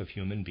life of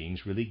human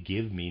beings really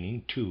give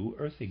meaning to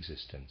earth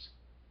existence?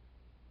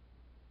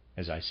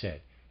 As I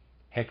said,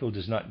 Haeckel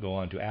does not go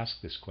on to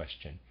ask this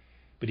question,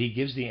 but he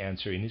gives the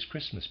answer in his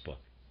Christmas book.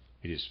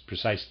 It is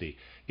precisely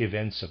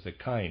events of the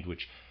kind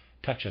which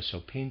touch us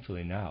so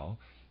painfully now.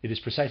 It is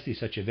precisely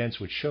such events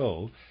which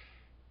show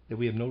that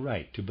we have no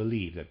right to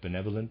believe that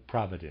benevolent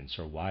providence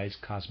or wise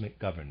cosmic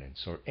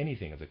governance or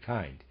anything of the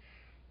kind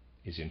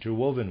is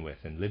interwoven with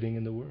and living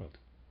in the world.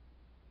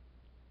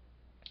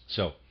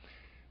 So,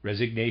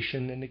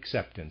 resignation and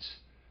acceptance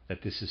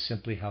that this is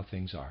simply how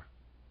things are.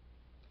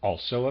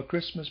 Also a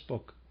Christmas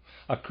book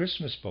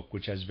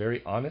which has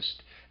very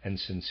honest and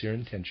sincere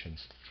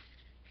intentions.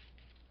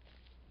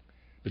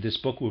 But this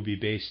book will be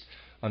based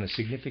on a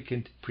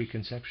significant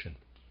preconception.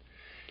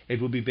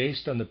 It will be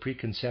based on the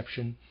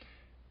preconception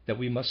that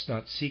we must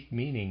not seek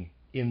meaning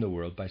in the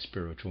world by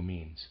spiritual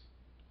means,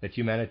 that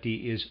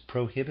humanity is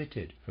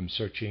prohibited from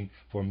searching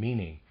for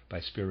meaning by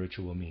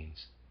spiritual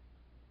means.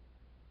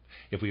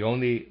 If we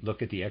only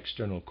look at the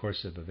external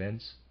course of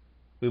events,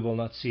 we will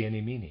not see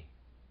any meaning.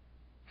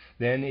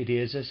 Then it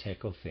is as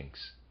Haeckel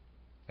thinks,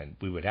 and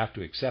we would have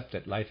to accept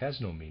that life has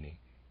no meaning.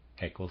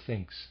 Haeckel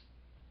thinks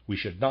we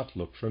should not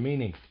look for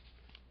meaning.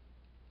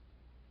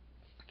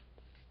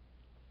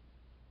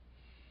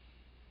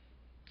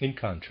 In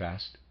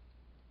contrast,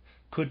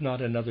 could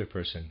not another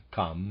person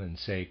come and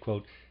say,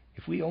 quote,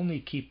 if we only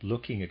keep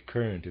looking at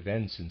current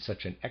events in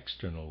such an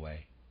external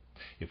way,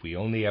 if we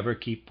only ever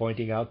keep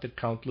pointing out the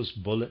countless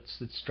bullets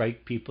that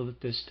strike people at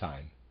this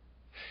time,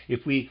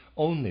 if we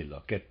only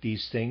look at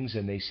these things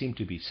and they seem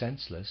to be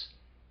senseless,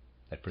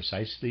 that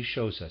precisely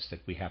shows us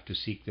that we have to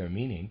seek their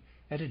meaning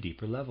at a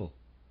deeper level.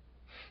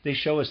 They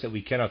show us that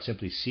we cannot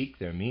simply seek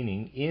their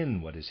meaning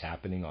in what is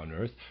happening on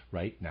earth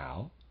right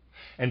now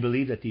and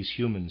believe that these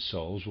human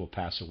souls will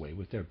pass away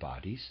with their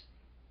bodies,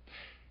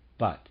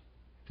 but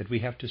that we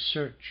have to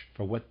search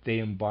for what they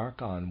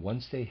embark on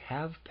once they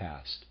have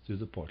passed through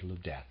the portal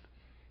of death.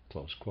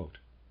 Close quote.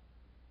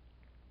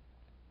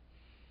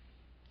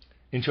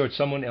 In short,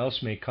 someone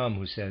else may come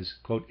who says,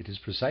 quote, it is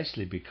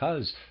precisely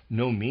because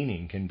no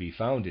meaning can be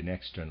found in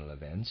external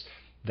events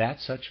that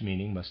such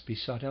meaning must be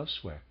sought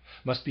elsewhere,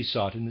 must be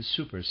sought in the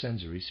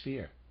supersensory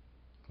sphere.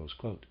 Close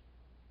quote.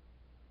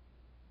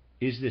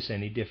 Is this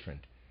any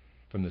different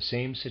from the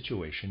same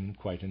situation in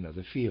quite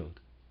another field?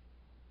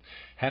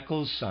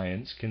 Haeckel's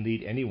science can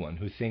lead anyone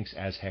who thinks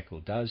as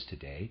Haeckel does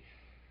today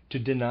to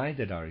deny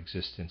that our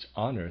existence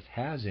on earth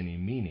has any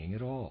meaning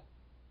at all.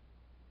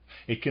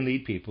 It can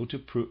lead people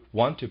to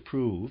want to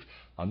prove,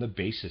 on the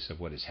basis of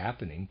what is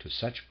happening to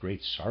such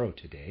great sorrow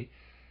today,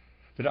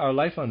 that our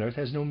life on earth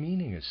has no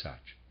meaning as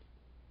such.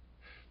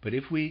 But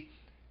if we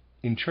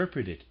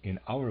interpret it in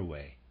our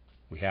way,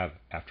 we have,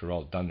 after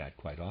all, done that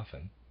quite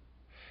often,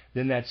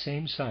 then that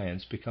same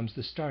science becomes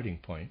the starting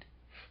point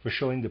for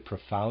showing the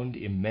profound,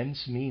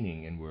 immense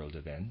meaning in world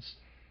events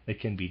that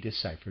can be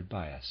deciphered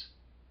by us.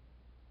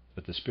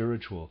 But the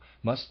spiritual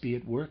must be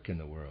at work in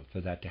the world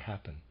for that to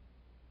happen.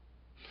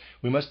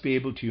 We must be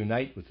able to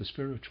unite with the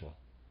spiritual.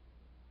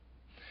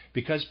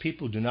 Because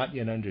people do not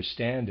yet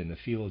understand in the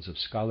fields of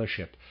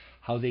scholarship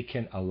how they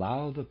can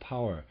allow the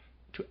power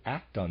to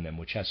act on them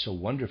which has so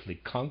wonderfully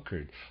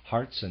conquered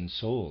hearts and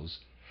souls,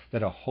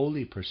 that a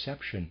holy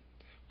perception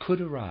could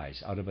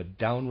arise out of a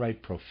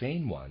downright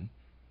profane one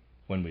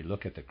when we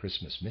look at the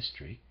Christmas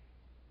mystery.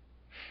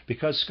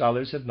 Because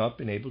scholars have not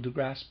been able to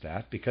grasp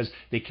that, because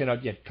they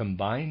cannot yet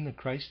combine the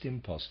Christ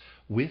impulse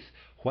with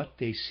what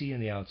they see in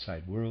the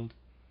outside world,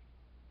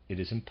 it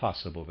is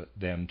impossible for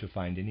them to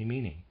find any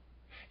meaning,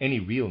 any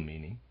real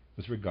meaning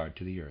with regard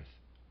to the earth.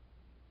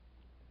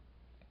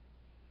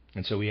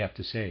 And so we have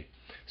to say,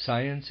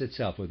 science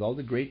itself, with all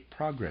the great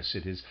progress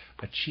it has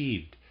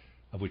achieved,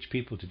 of which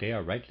people today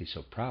are rightly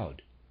so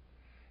proud,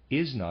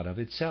 is not of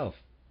itself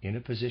in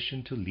a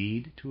position to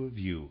lead to a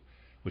view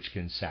which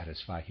can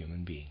satisfy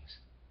human beings.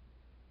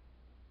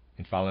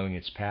 In following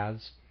its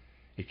paths,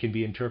 it can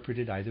be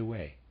interpreted either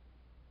way,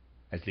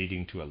 as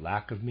leading to a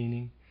lack of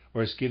meaning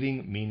or as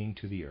giving meaning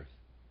to the earth,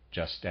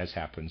 just as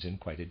happens in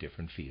quite a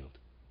different field.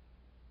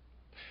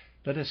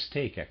 Let us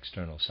take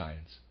external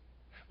science,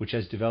 which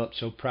has developed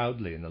so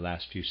proudly in the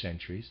last few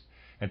centuries,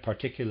 and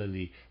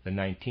particularly the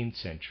 19th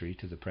century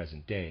to the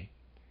present day,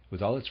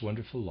 with all its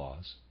wonderful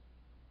laws.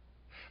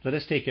 Let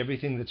us take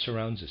everything that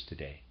surrounds us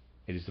today.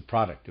 It is the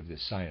product of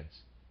this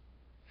science.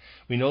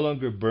 We no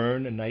longer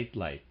burn a night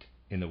light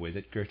in the way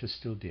that Goethe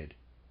still did.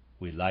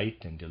 We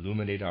light and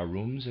illuminate our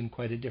rooms in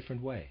quite a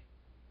different way.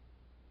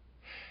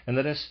 And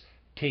let us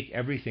take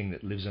everything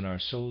that lives in our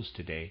souls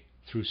today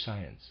through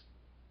science.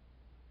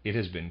 It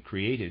has been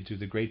created through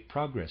the great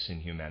progress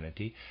in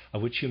humanity,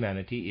 of which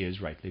humanity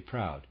is rightly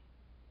proud.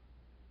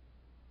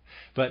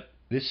 But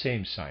this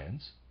same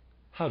science,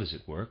 how does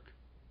it work?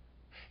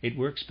 It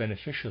works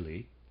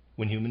beneficially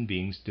when human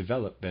beings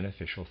develop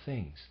beneficial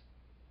things.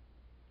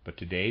 But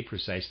today,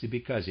 precisely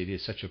because it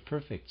is such a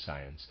perfect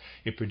science,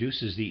 it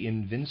produces the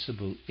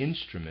invincible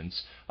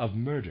instruments of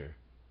murder.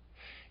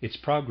 Its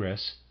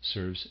progress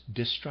serves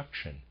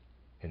destruction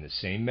in the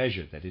same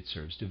measure that it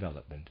serves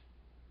development.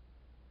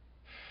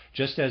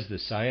 Just as the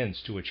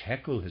science to which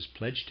Haeckel has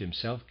pledged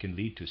himself can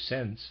lead to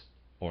sense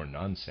or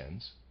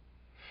nonsense,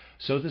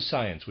 so the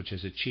science which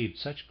has achieved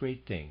such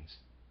great things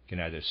can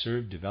either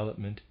serve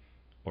development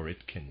or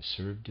it can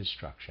serve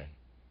destruction.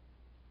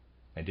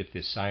 And if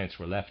this science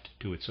were left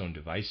to its own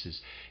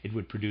devices, it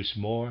would produce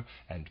more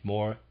and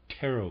more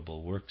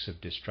terrible works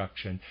of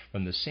destruction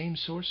from the same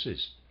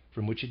sources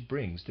from which it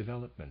brings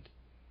development.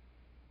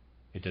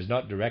 It does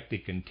not directly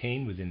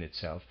contain within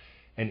itself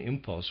an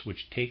impulse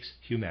which takes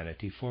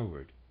humanity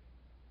forward.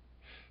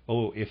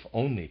 Oh, if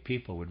only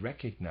people would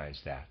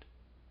recognize that,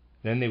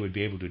 then they would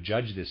be able to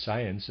judge this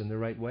science in the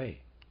right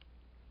way.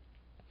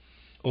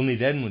 Only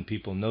then would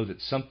people know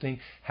that something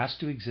has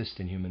to exist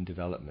in human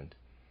development,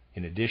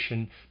 in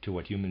addition to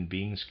what human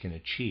beings can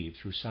achieve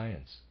through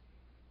science.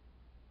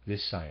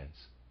 This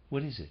science,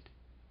 what is it?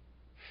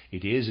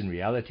 It is in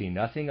reality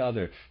nothing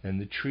other than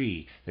the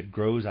tree that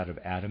grows out of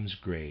Adam's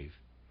grave.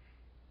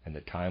 And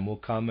the time will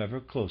come ever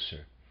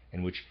closer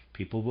in which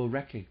people will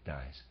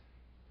recognize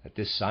that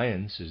this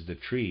science is the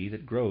tree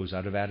that grows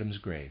out of Adam's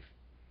grave.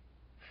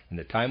 And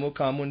the time will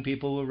come when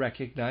people will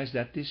recognize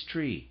that this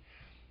tree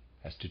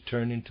has to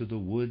turn into the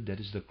wood that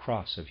is the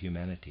cross of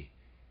humanity.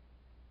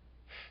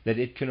 That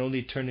it can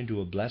only turn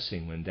into a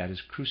blessing when that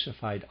is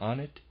crucified on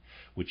it,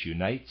 which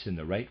unites in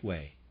the right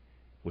way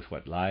with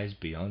what lies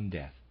beyond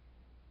death,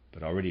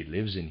 but already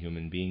lives in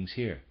human beings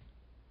here.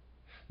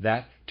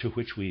 That to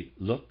which we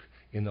look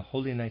in the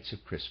holy nights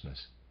of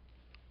Christmas,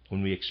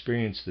 when we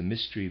experience the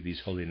mystery of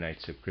these holy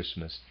nights of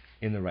Christmas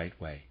in the right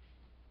way.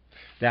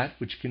 That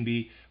which can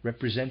be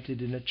represented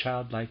in a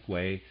childlike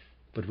way,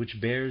 but which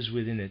bears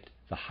within it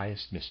the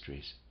highest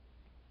mysteries.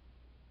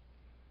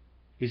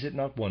 Is it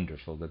not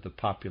wonderful that the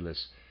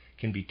populace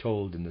can be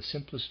told in the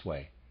simplest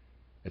way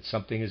that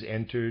something has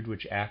entered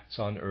which acts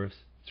on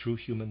earth through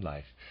human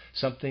life,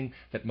 something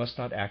that must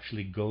not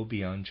actually go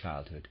beyond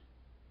childhood?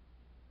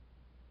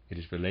 It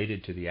is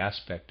related to the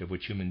aspect of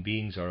which human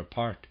beings are a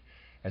part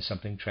as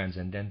something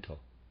transcendental.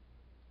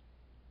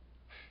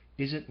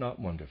 Is it not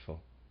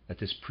wonderful that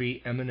this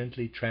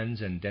preeminently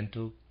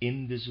transcendental,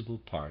 invisible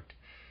part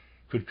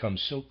could come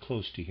so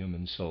close to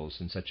human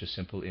souls in such a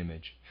simple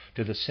image,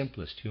 to the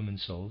simplest human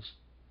souls?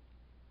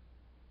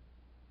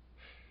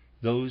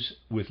 Those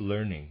with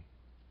learning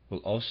will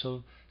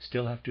also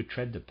still have to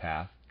tread the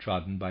path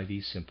trodden by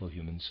these simple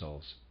human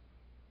souls.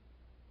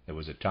 There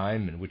was a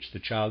time in which the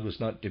child was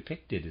not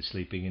depicted as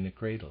sleeping in a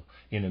cradle,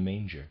 in a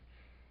manger,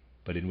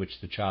 but in which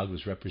the child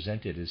was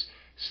represented as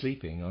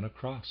sleeping on a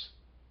cross.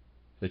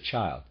 The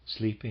child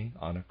sleeping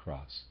on a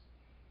cross.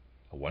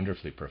 a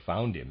wonderfully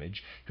profound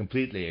image,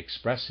 completely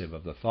expressive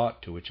of the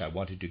thought to which I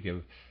wanted to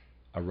give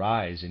a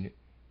rise in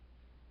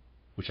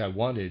which I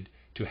wanted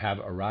to have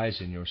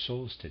arise in your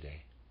souls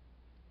today.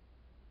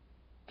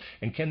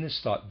 And can this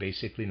thought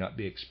basically not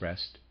be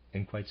expressed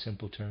in quite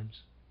simple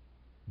terms?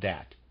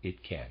 That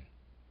it can.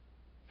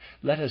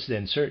 Let us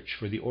then search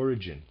for the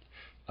origin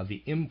of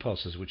the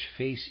impulses which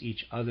face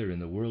each other in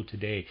the world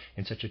today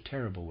in such a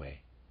terrible way.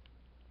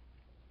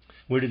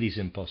 Where do these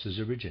impulses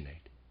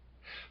originate?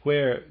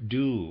 Where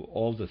do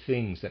all the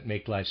things that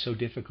make life so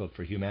difficult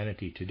for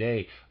humanity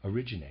today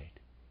originate?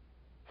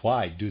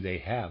 Why do they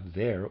have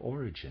their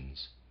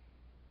origins?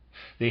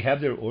 They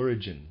have their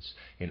origins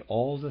in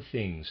all the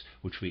things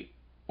which we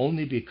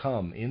only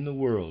become in the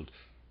world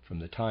from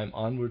the time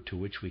onward to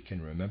which we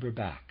can remember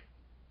back.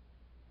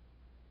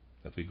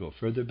 If we go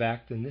further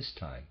back than this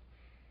time,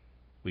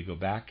 we go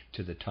back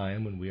to the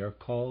time when we are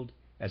called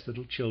as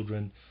little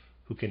children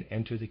who can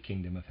enter the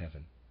kingdom of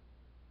heaven.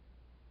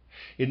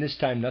 In this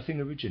time nothing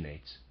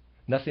originates,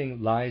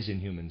 nothing lies in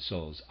human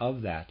souls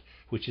of that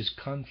which is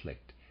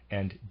conflict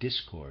and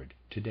discord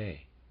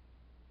today.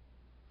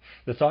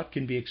 The thought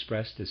can be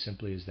expressed as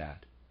simply as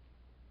that.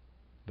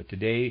 But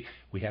today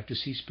we have to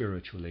see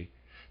spiritually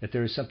that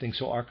there is something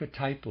so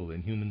archetypal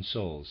in human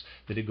souls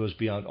that it goes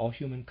beyond all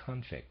human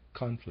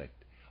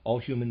conflict, all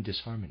human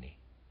disharmony.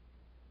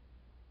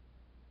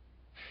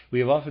 We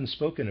have often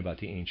spoken about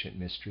the ancient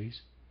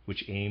mysteries,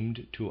 which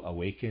aimed to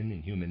awaken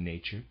in human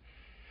nature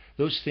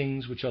those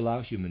things which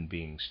allow human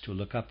beings to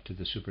look up to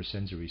the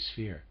supersensory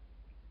sphere.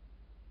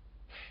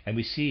 And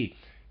we see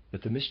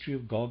that the mystery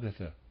of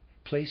Golgotha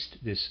placed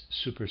this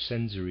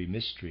supersensory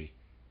mystery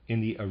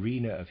in the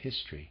arena of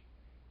history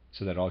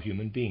so that all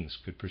human beings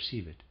could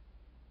perceive it.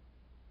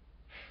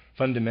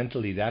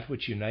 Fundamentally, that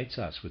which unites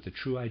us with the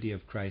true idea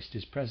of Christ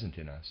is present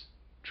in us,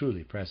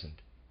 truly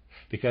present,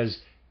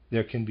 because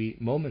there can be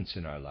moments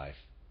in our life,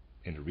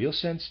 in a real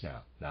sense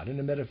now, not in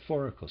a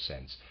metaphorical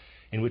sense,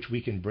 in which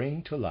we can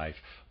bring to life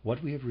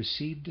what we have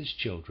received as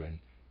children,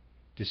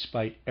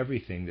 despite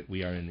everything that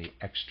we are in the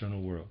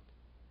external world.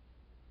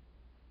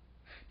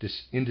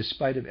 In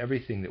despite of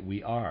everything that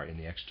we are in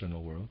the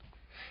external world.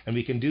 And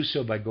we can do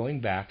so by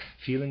going back,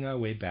 feeling our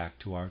way back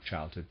to our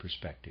childhood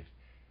perspective,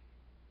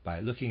 by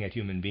looking at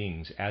human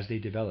beings as they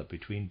develop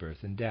between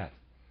birth and death,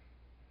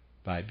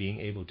 by being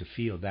able to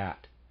feel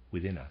that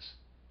within us.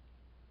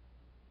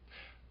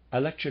 I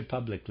lectured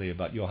publicly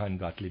about Johann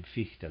Gottlieb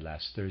Fichte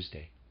last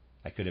Thursday.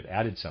 I could have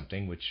added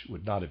something which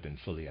would not have been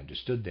fully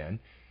understood then,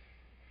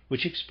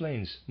 which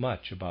explains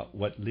much about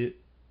what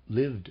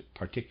lived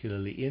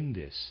particularly in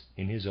this,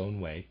 in his own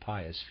way,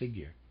 pious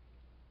figure.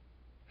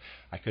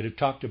 I could have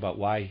talked about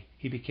why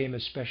he became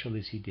as special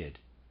as he did,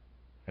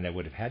 and I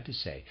would have had to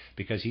say,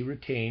 because he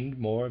retained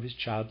more of his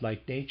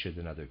childlike nature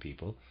than other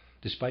people,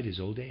 despite his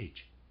old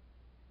age.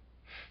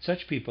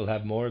 Such people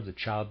have more of the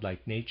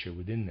childlike nature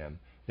within them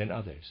than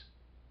others.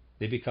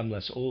 They become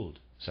less old,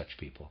 such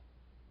people.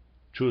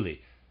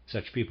 Truly,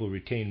 such people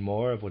retain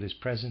more of what is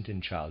present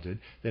in childhood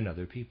than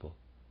other people.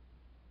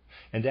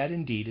 And that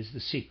indeed is the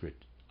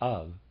secret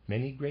of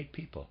many great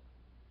people,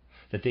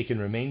 that they can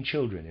remain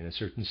children in a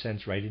certain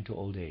sense right into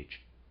old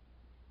age.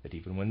 That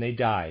even when they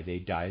die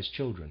as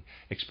children,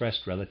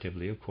 expressed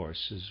relatively, of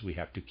course, as we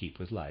have to keep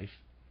with life.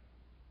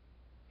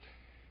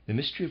 The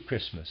mystery of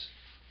Christmas,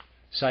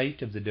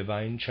 sight of the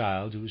divine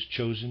child who was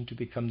chosen to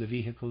become the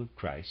vehicle of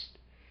Christ,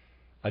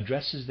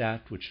 addresses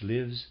that which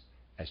lives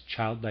as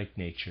childlike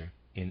nature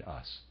in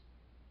us.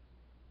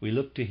 We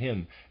look to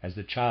him as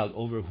the child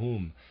over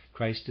whom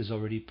Christ is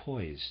already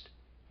poised,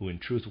 who in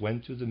truth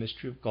went through the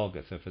mystery of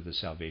Golgotha for the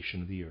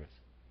salvation of the earth.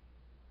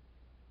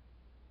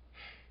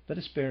 Let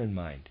us bear in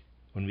mind,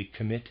 when we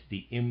commit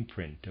the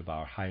imprint of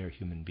our higher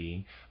human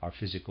being, our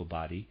physical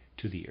body,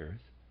 to the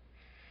earth,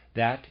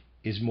 that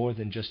is more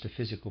than just a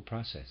physical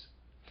process.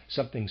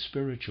 Something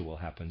spiritual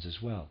happens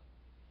as well.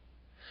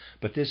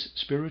 But this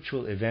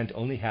spiritual event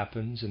only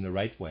happens in the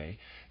right way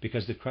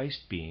because the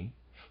Christ being,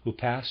 who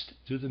passed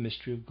through the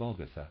mystery of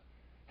Golgotha,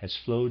 has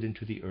flowed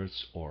into the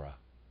earth's aura.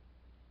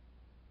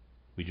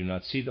 We do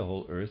not see the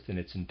whole earth in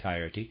its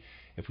entirety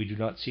if we do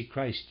not see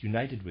Christ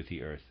united with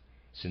the earth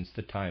since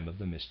the time of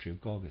the mystery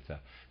of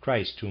Golgotha.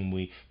 Christ whom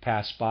we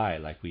pass by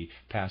like we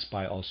pass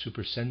by all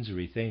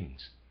supersensory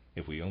things,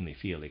 if we only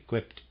feel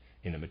equipped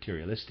in a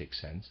materialistic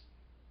sense,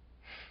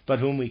 but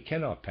whom we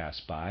cannot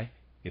pass by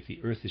if the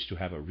earth is to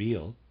have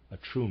a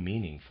true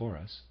meaning for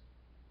us.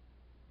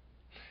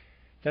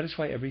 That is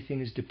why everything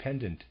is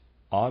dependent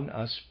on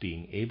us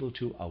being able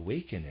to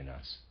awaken in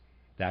us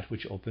that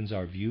which opens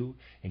our view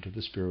into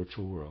the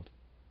spiritual world.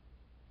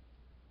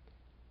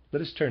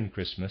 Let us turn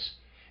Christmas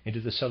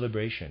into the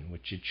celebration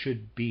which it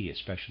should be,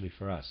 especially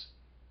for us.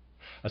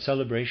 A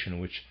celebration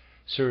which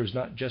serves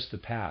not just the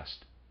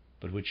past,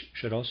 but which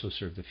should also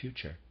serve the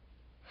future.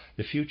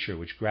 The future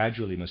which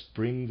gradually must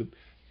bring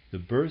the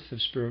birth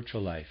of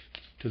spiritual life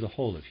to the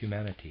whole of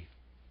humanity.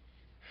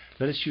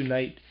 Let us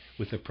unite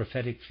with the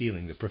prophetic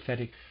feeling, the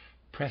prophetic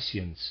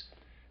prescience,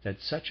 that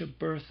such a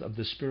birth of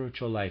the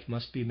spiritual life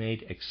must be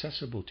made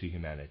accessible to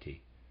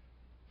humanity,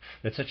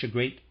 that such a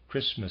great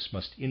Christmas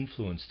must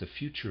influence the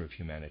future of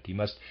humanity,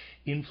 must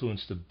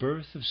influence the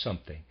birth of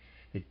something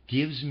that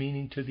gives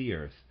meaning to the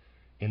earth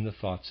in the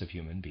thoughts of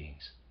human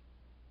beings.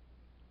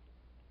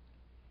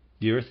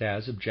 The earth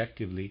has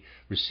objectively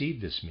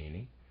received this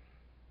meaning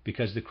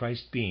because the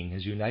Christ being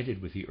has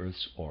united with the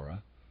earth's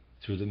aura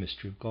through the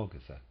mystery of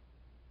Golgotha.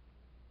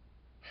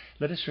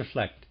 Let us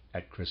reflect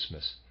at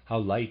Christmas how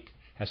light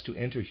has to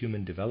enter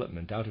human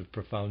development out of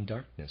profound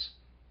darkness,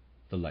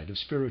 the light of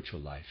spiritual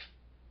life.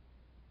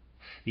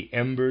 The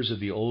embers of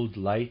the old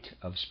light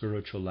of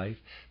spiritual life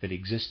that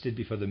existed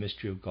before the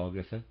mystery of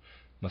Golgotha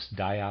must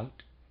die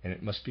out, and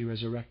it must be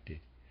resurrected,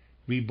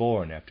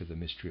 reborn after the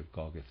mystery of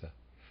Golgotha,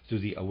 through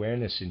the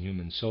awareness in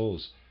human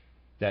souls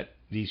that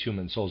these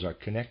human souls are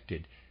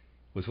connected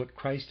with what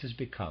Christ has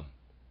become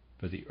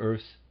for the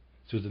earth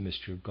through the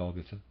mystery of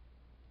Golgotha.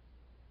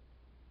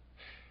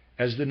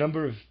 As the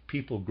number of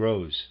people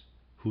grows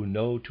who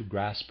know to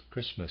grasp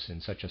Christmas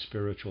in such a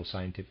spiritual,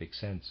 scientific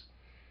sense,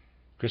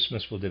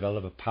 Christmas will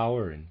develop a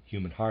power in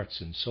human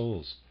hearts and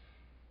souls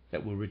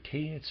that will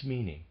retain its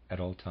meaning at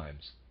all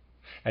times.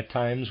 At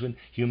times when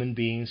human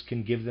beings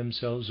can give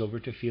themselves over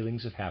to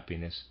feelings of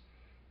happiness,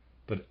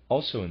 but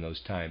also in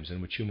those times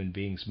in which human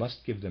beings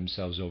must give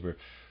themselves over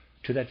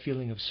to that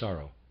feeling of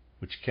sorrow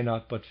which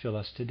cannot but fill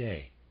us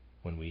today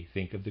when we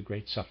think of the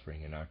great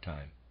suffering in our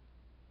time.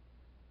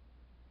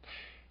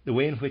 The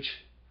way in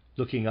which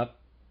looking up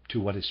to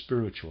what is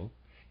spiritual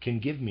can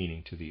give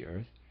meaning to the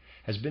earth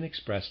has been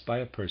expressed by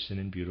a person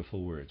in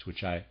beautiful words,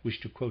 which I wish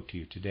to quote to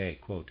you today.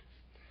 Quote,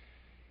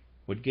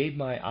 "What gave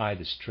my eye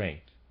the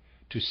strength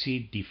to see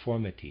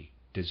deformity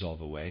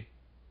dissolve away,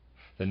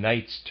 the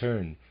nights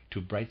turn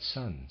to bright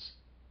suns,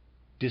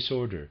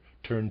 disorder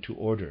turn to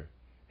order,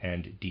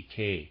 and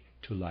decay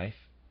to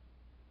life?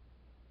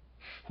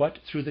 What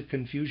through the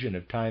confusion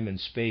of time and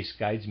space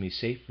guides me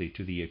safely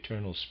to the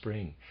eternal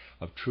spring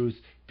of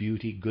truth,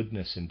 beauty,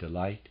 goodness, and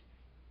delight,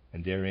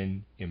 and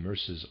therein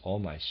immerses all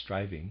my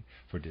striving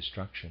for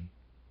destruction?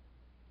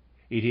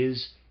 It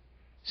is,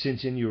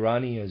 since in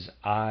Urania's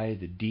eye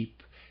the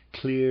deep,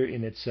 clear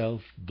in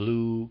itself,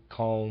 blue,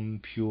 calm,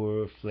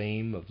 pure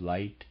flame of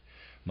light,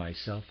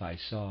 myself I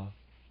saw.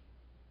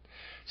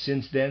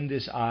 Since then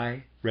this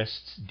eye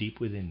rests deep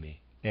within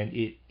me, and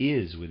it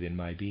is within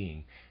my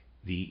being,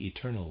 the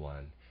Eternal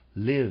One,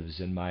 lives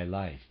in my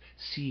life,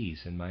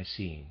 sees in my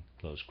seeing."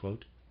 Close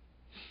quote.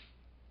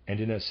 And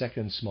in a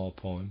second small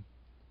poem,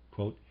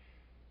 quote,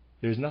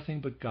 "There is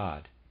nothing but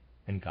God,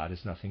 and God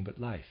is nothing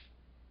but life.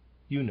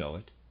 You know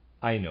it,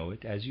 I know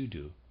it, as you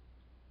do.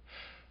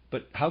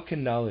 But how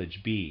can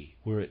knowledge be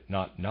were it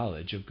not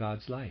knowledge of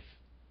God's life?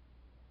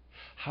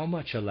 How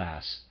much,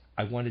 alas,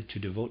 I wanted to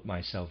devote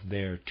myself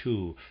there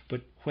too,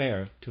 but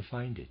where to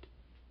find it?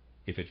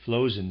 If it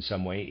flows in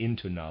some way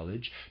into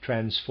knowledge,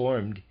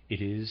 transformed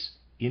it is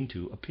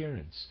into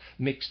appearance,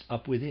 mixed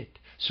up with it,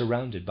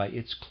 surrounded by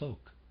its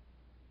cloak.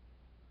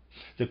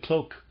 The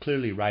cloak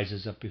clearly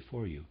rises up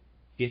before you.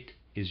 It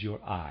is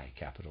your I,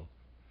 capital.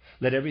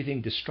 Let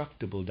everything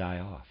destructible die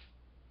off.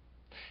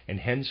 And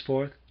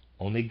henceforth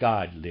only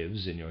God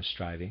lives in your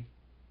striving.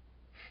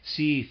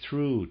 See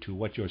through to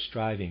what your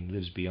striving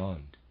lives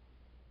beyond.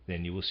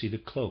 Then you will see the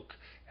cloak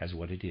as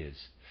what it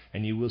is,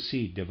 and you will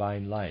see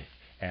divine life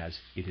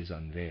as it is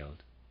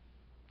unveiled."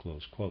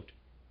 Close quote.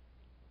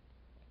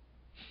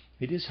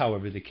 It is,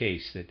 however, the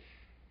case that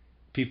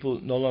people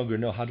no longer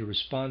know how to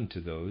respond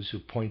to those who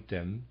point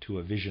them to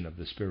a vision of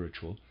the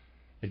spiritual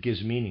that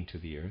gives meaning to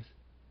the earth.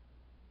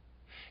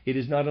 It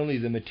is not only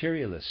the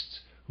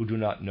materialists who do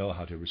not know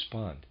how to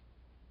respond.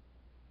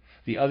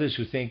 The others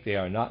who think they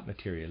are not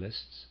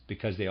materialists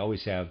because they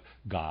always have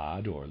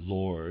God or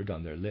Lord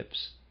on their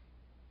lips,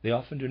 they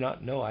often do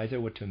not know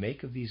either what to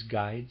make of these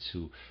guides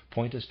who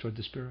point us toward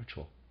the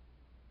spiritual.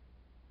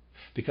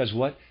 Because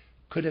what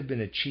could have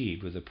been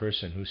achieved with a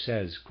person who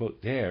says,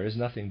 quote, "There is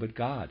nothing but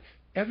God.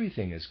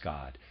 Everything is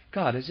God.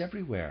 God is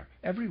everywhere,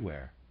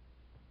 everywhere."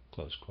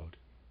 Close quote.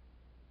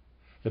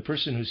 The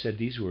person who said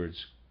these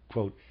words,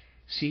 quote,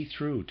 "See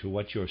through to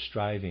what your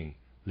striving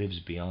lives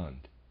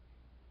beyond.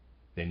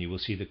 Then you will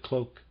see the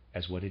cloak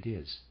as what it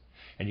is,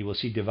 and you will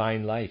see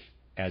divine life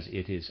as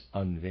it is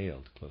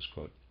unveiled," close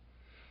quote,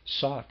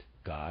 sought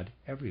God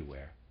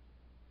everywhere.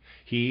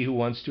 He who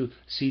wants to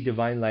see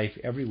divine life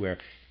everywhere,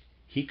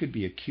 he could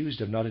be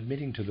accused of not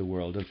admitting to the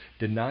world, of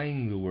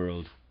denying the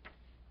world.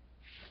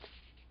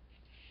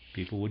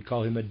 People would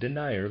call him a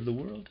denier of the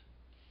world.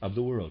 Of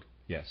the world,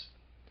 yes.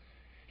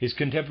 His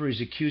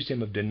contemporaries accused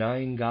him of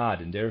denying God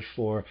and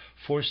therefore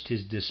forced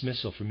his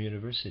dismissal from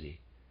university.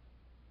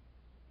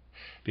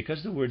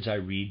 Because the words I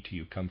read to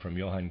you come from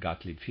Johann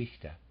Gottlieb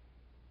Fichte,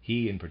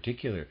 he in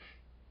particular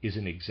is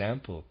an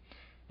example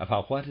of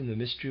how what in the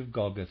mystery of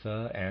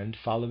Golgotha and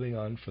following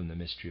on from the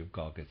mystery of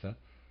Golgotha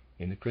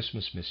in the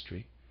Christmas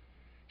mystery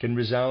can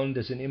resound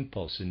as an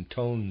impulse in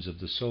tones of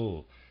the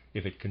soul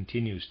if it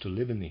continues to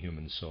live in the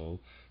human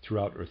soul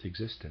throughout earth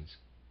existence.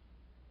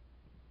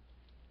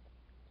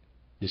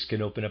 This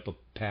can open up a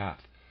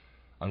path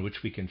on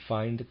which we can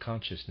find the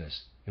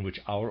consciousness in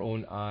which our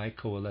own I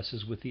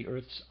coalesces with the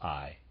earth's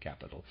I,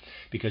 capital,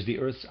 because the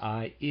earth's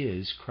I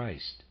is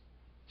Christ,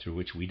 through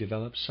which we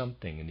develop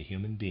something in the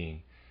human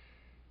being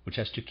which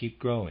has to keep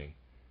growing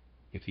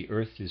if the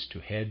earth is to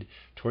head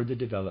toward the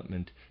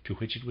development to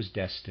which it was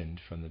destined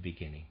from the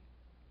beginning.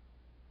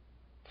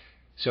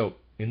 So,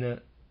 in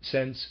the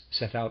sense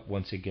set out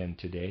once again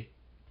today,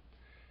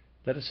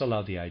 let us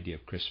allow the idea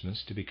of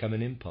Christmas to become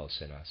an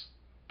impulse in us,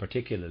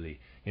 particularly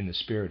in the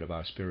spirit of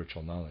our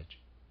spiritual knowledge.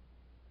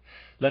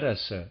 Let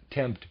us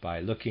attempt, by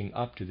looking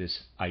up to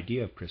this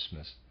idea of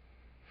Christmas,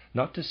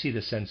 not to see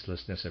the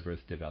senselessness of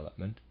earth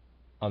development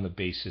on the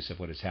basis of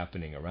what is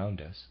happening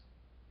around us,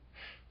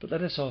 but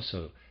let us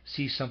also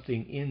see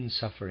something in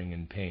suffering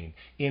and pain,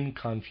 in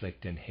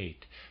conflict and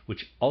hate,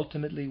 which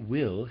ultimately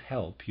will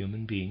help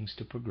human beings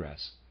to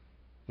progress,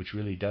 which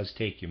really does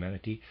take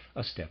humanity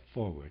a step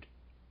forward.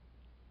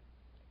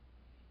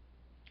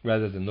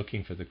 Rather than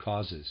looking for the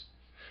causes,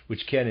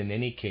 which can in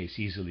any case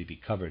easily be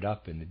covered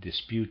up in the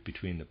dispute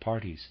between the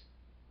parties,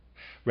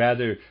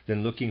 rather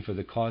than looking for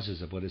the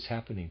causes of what is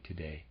happening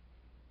today,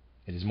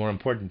 it is more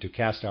important to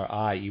cast our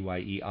eye,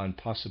 EYE, on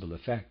possible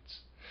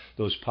effects,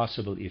 those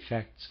possible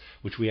effects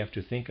which we have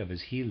to think of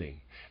as healing,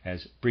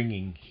 as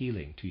bringing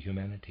healing to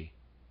humanity.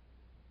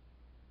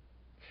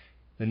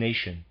 The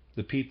nation,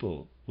 the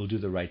people, will do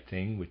the right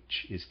thing,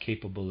 which is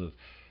capable of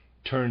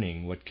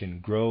turning what can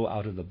grow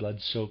out of the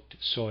blood-soaked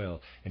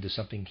soil into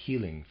something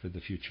healing for the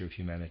future of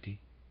humanity.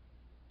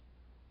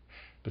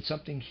 But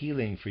something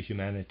healing for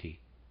humanity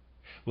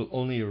will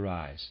only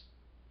arise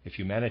if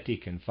humanity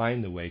can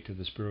find the way to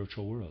the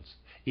spiritual worlds,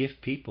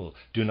 if people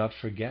do not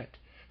forget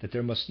that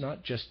there must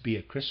not just be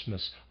a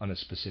Christmas on a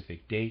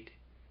specific date,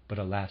 but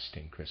a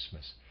lasting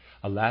Christmas,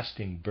 a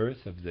lasting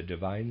birth of the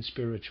divine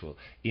spiritual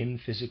in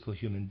physical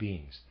human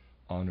beings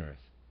on earth.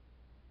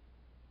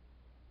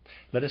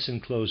 Let us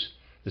enclose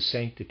the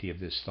sanctity of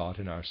this thought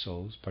in our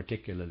souls,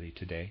 particularly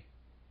today.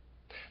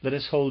 Let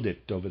us hold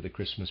it over the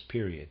Christmas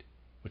period,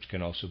 which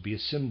can also be a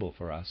symbol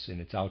for us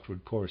in its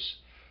outward course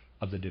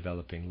of the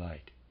developing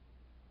light.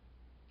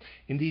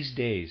 In these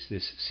days,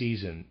 this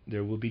season,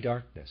 there will be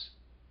darkness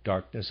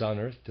on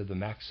earth to the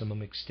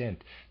maximum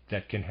extent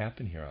that can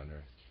happen here on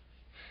earth.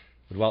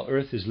 But while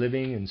earth is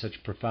living in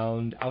such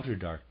profound outer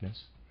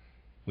darkness,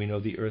 we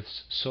know the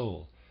earth's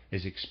soul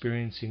is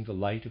experiencing the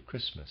light of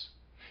Christmas,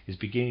 is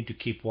beginning to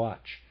keep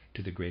watch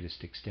to the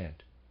greatest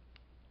extent.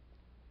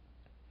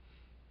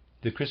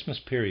 The Christmas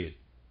period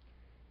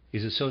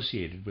is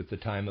associated with the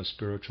time of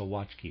spiritual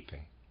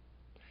watchkeeping,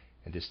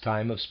 and this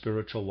time of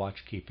spiritual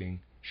watchkeeping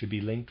should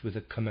be linked with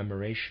a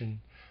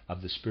commemoration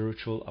of the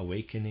spiritual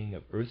awakening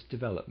of earth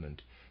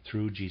development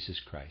through Jesus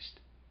Christ.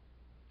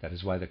 That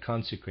is why the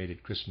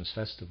consecrated Christmas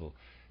festival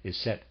is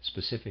set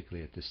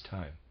specifically at this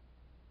time.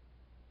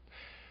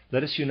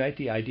 Let us unite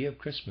the idea of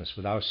Christmas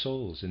with our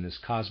souls in this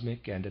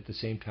cosmic and at the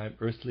same time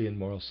earthly and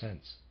moral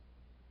sense.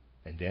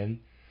 And then,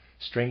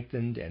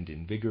 strengthened and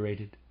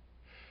invigorated,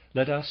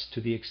 let us,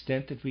 to the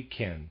extent that we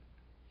can,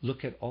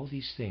 look at all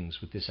these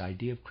things with this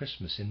idea of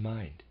Christmas in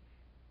mind,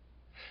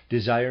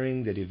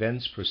 desiring that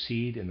events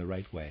proceed in the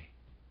right way,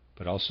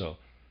 but also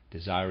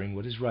desiring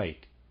what is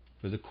right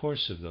for the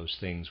course of those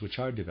things which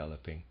are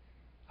developing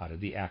out of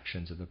the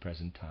actions of the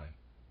present time.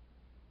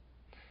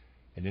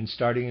 And in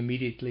starting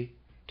immediately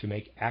to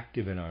make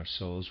active in our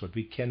souls what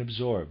we can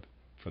absorb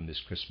from this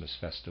Christmas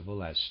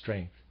festival as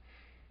strength,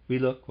 we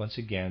look once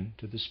again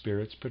to the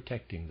spirits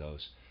protecting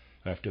those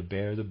who have to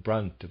bear the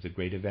brunt of the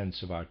great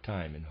events of our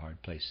time in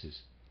hard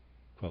places.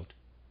 Quote,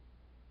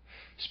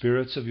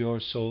 "Spirits of your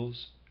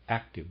souls,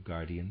 active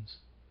guardians,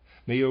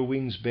 may your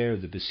wings bear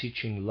the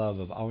beseeching love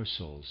of our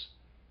souls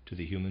to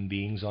the human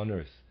beings on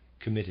earth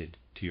committed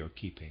to your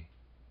keeping,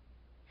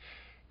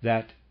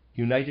 that,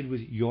 united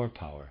with your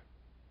power,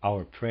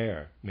 our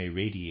prayer may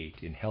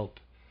radiate in help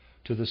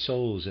to the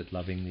souls it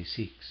lovingly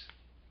seeks."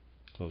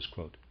 Close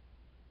quote.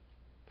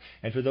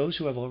 And for those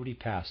who have already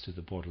passed through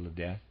the portal of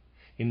death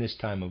in this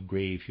time of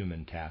grave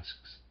human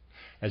tasks,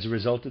 as a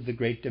result of the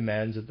great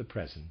demands of the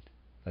present,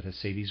 let us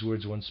say these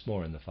words once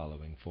more in the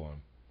following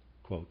form.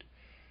 Quote,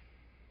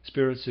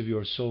 "Spirits of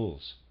your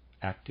souls,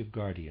 active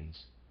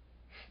guardians,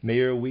 may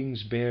your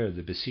wings bear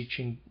the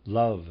beseeching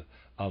love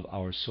of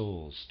our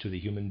souls to the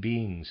human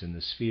beings in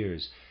the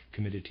spheres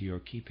committed to your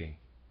keeping,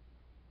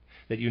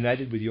 that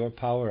united with your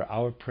power,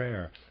 our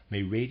prayer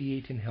may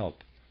radiate in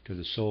help to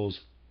the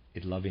souls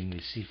it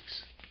lovingly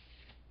seeks."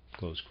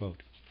 Close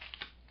quote.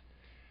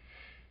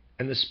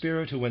 And the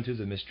Spirit who went through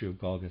the mystery of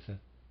Golgotha,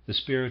 the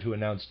Spirit who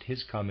announced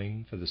his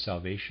coming for the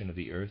salvation of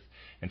the earth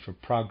and for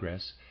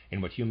progress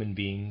in what human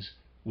beings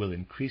will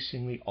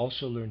increasingly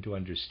also learn to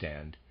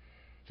understand,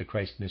 the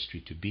Christ mystery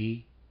to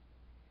be,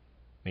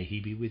 may he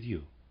be with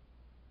you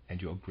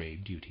and your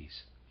grave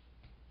duties.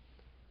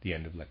 The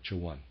end of Lecture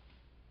 1.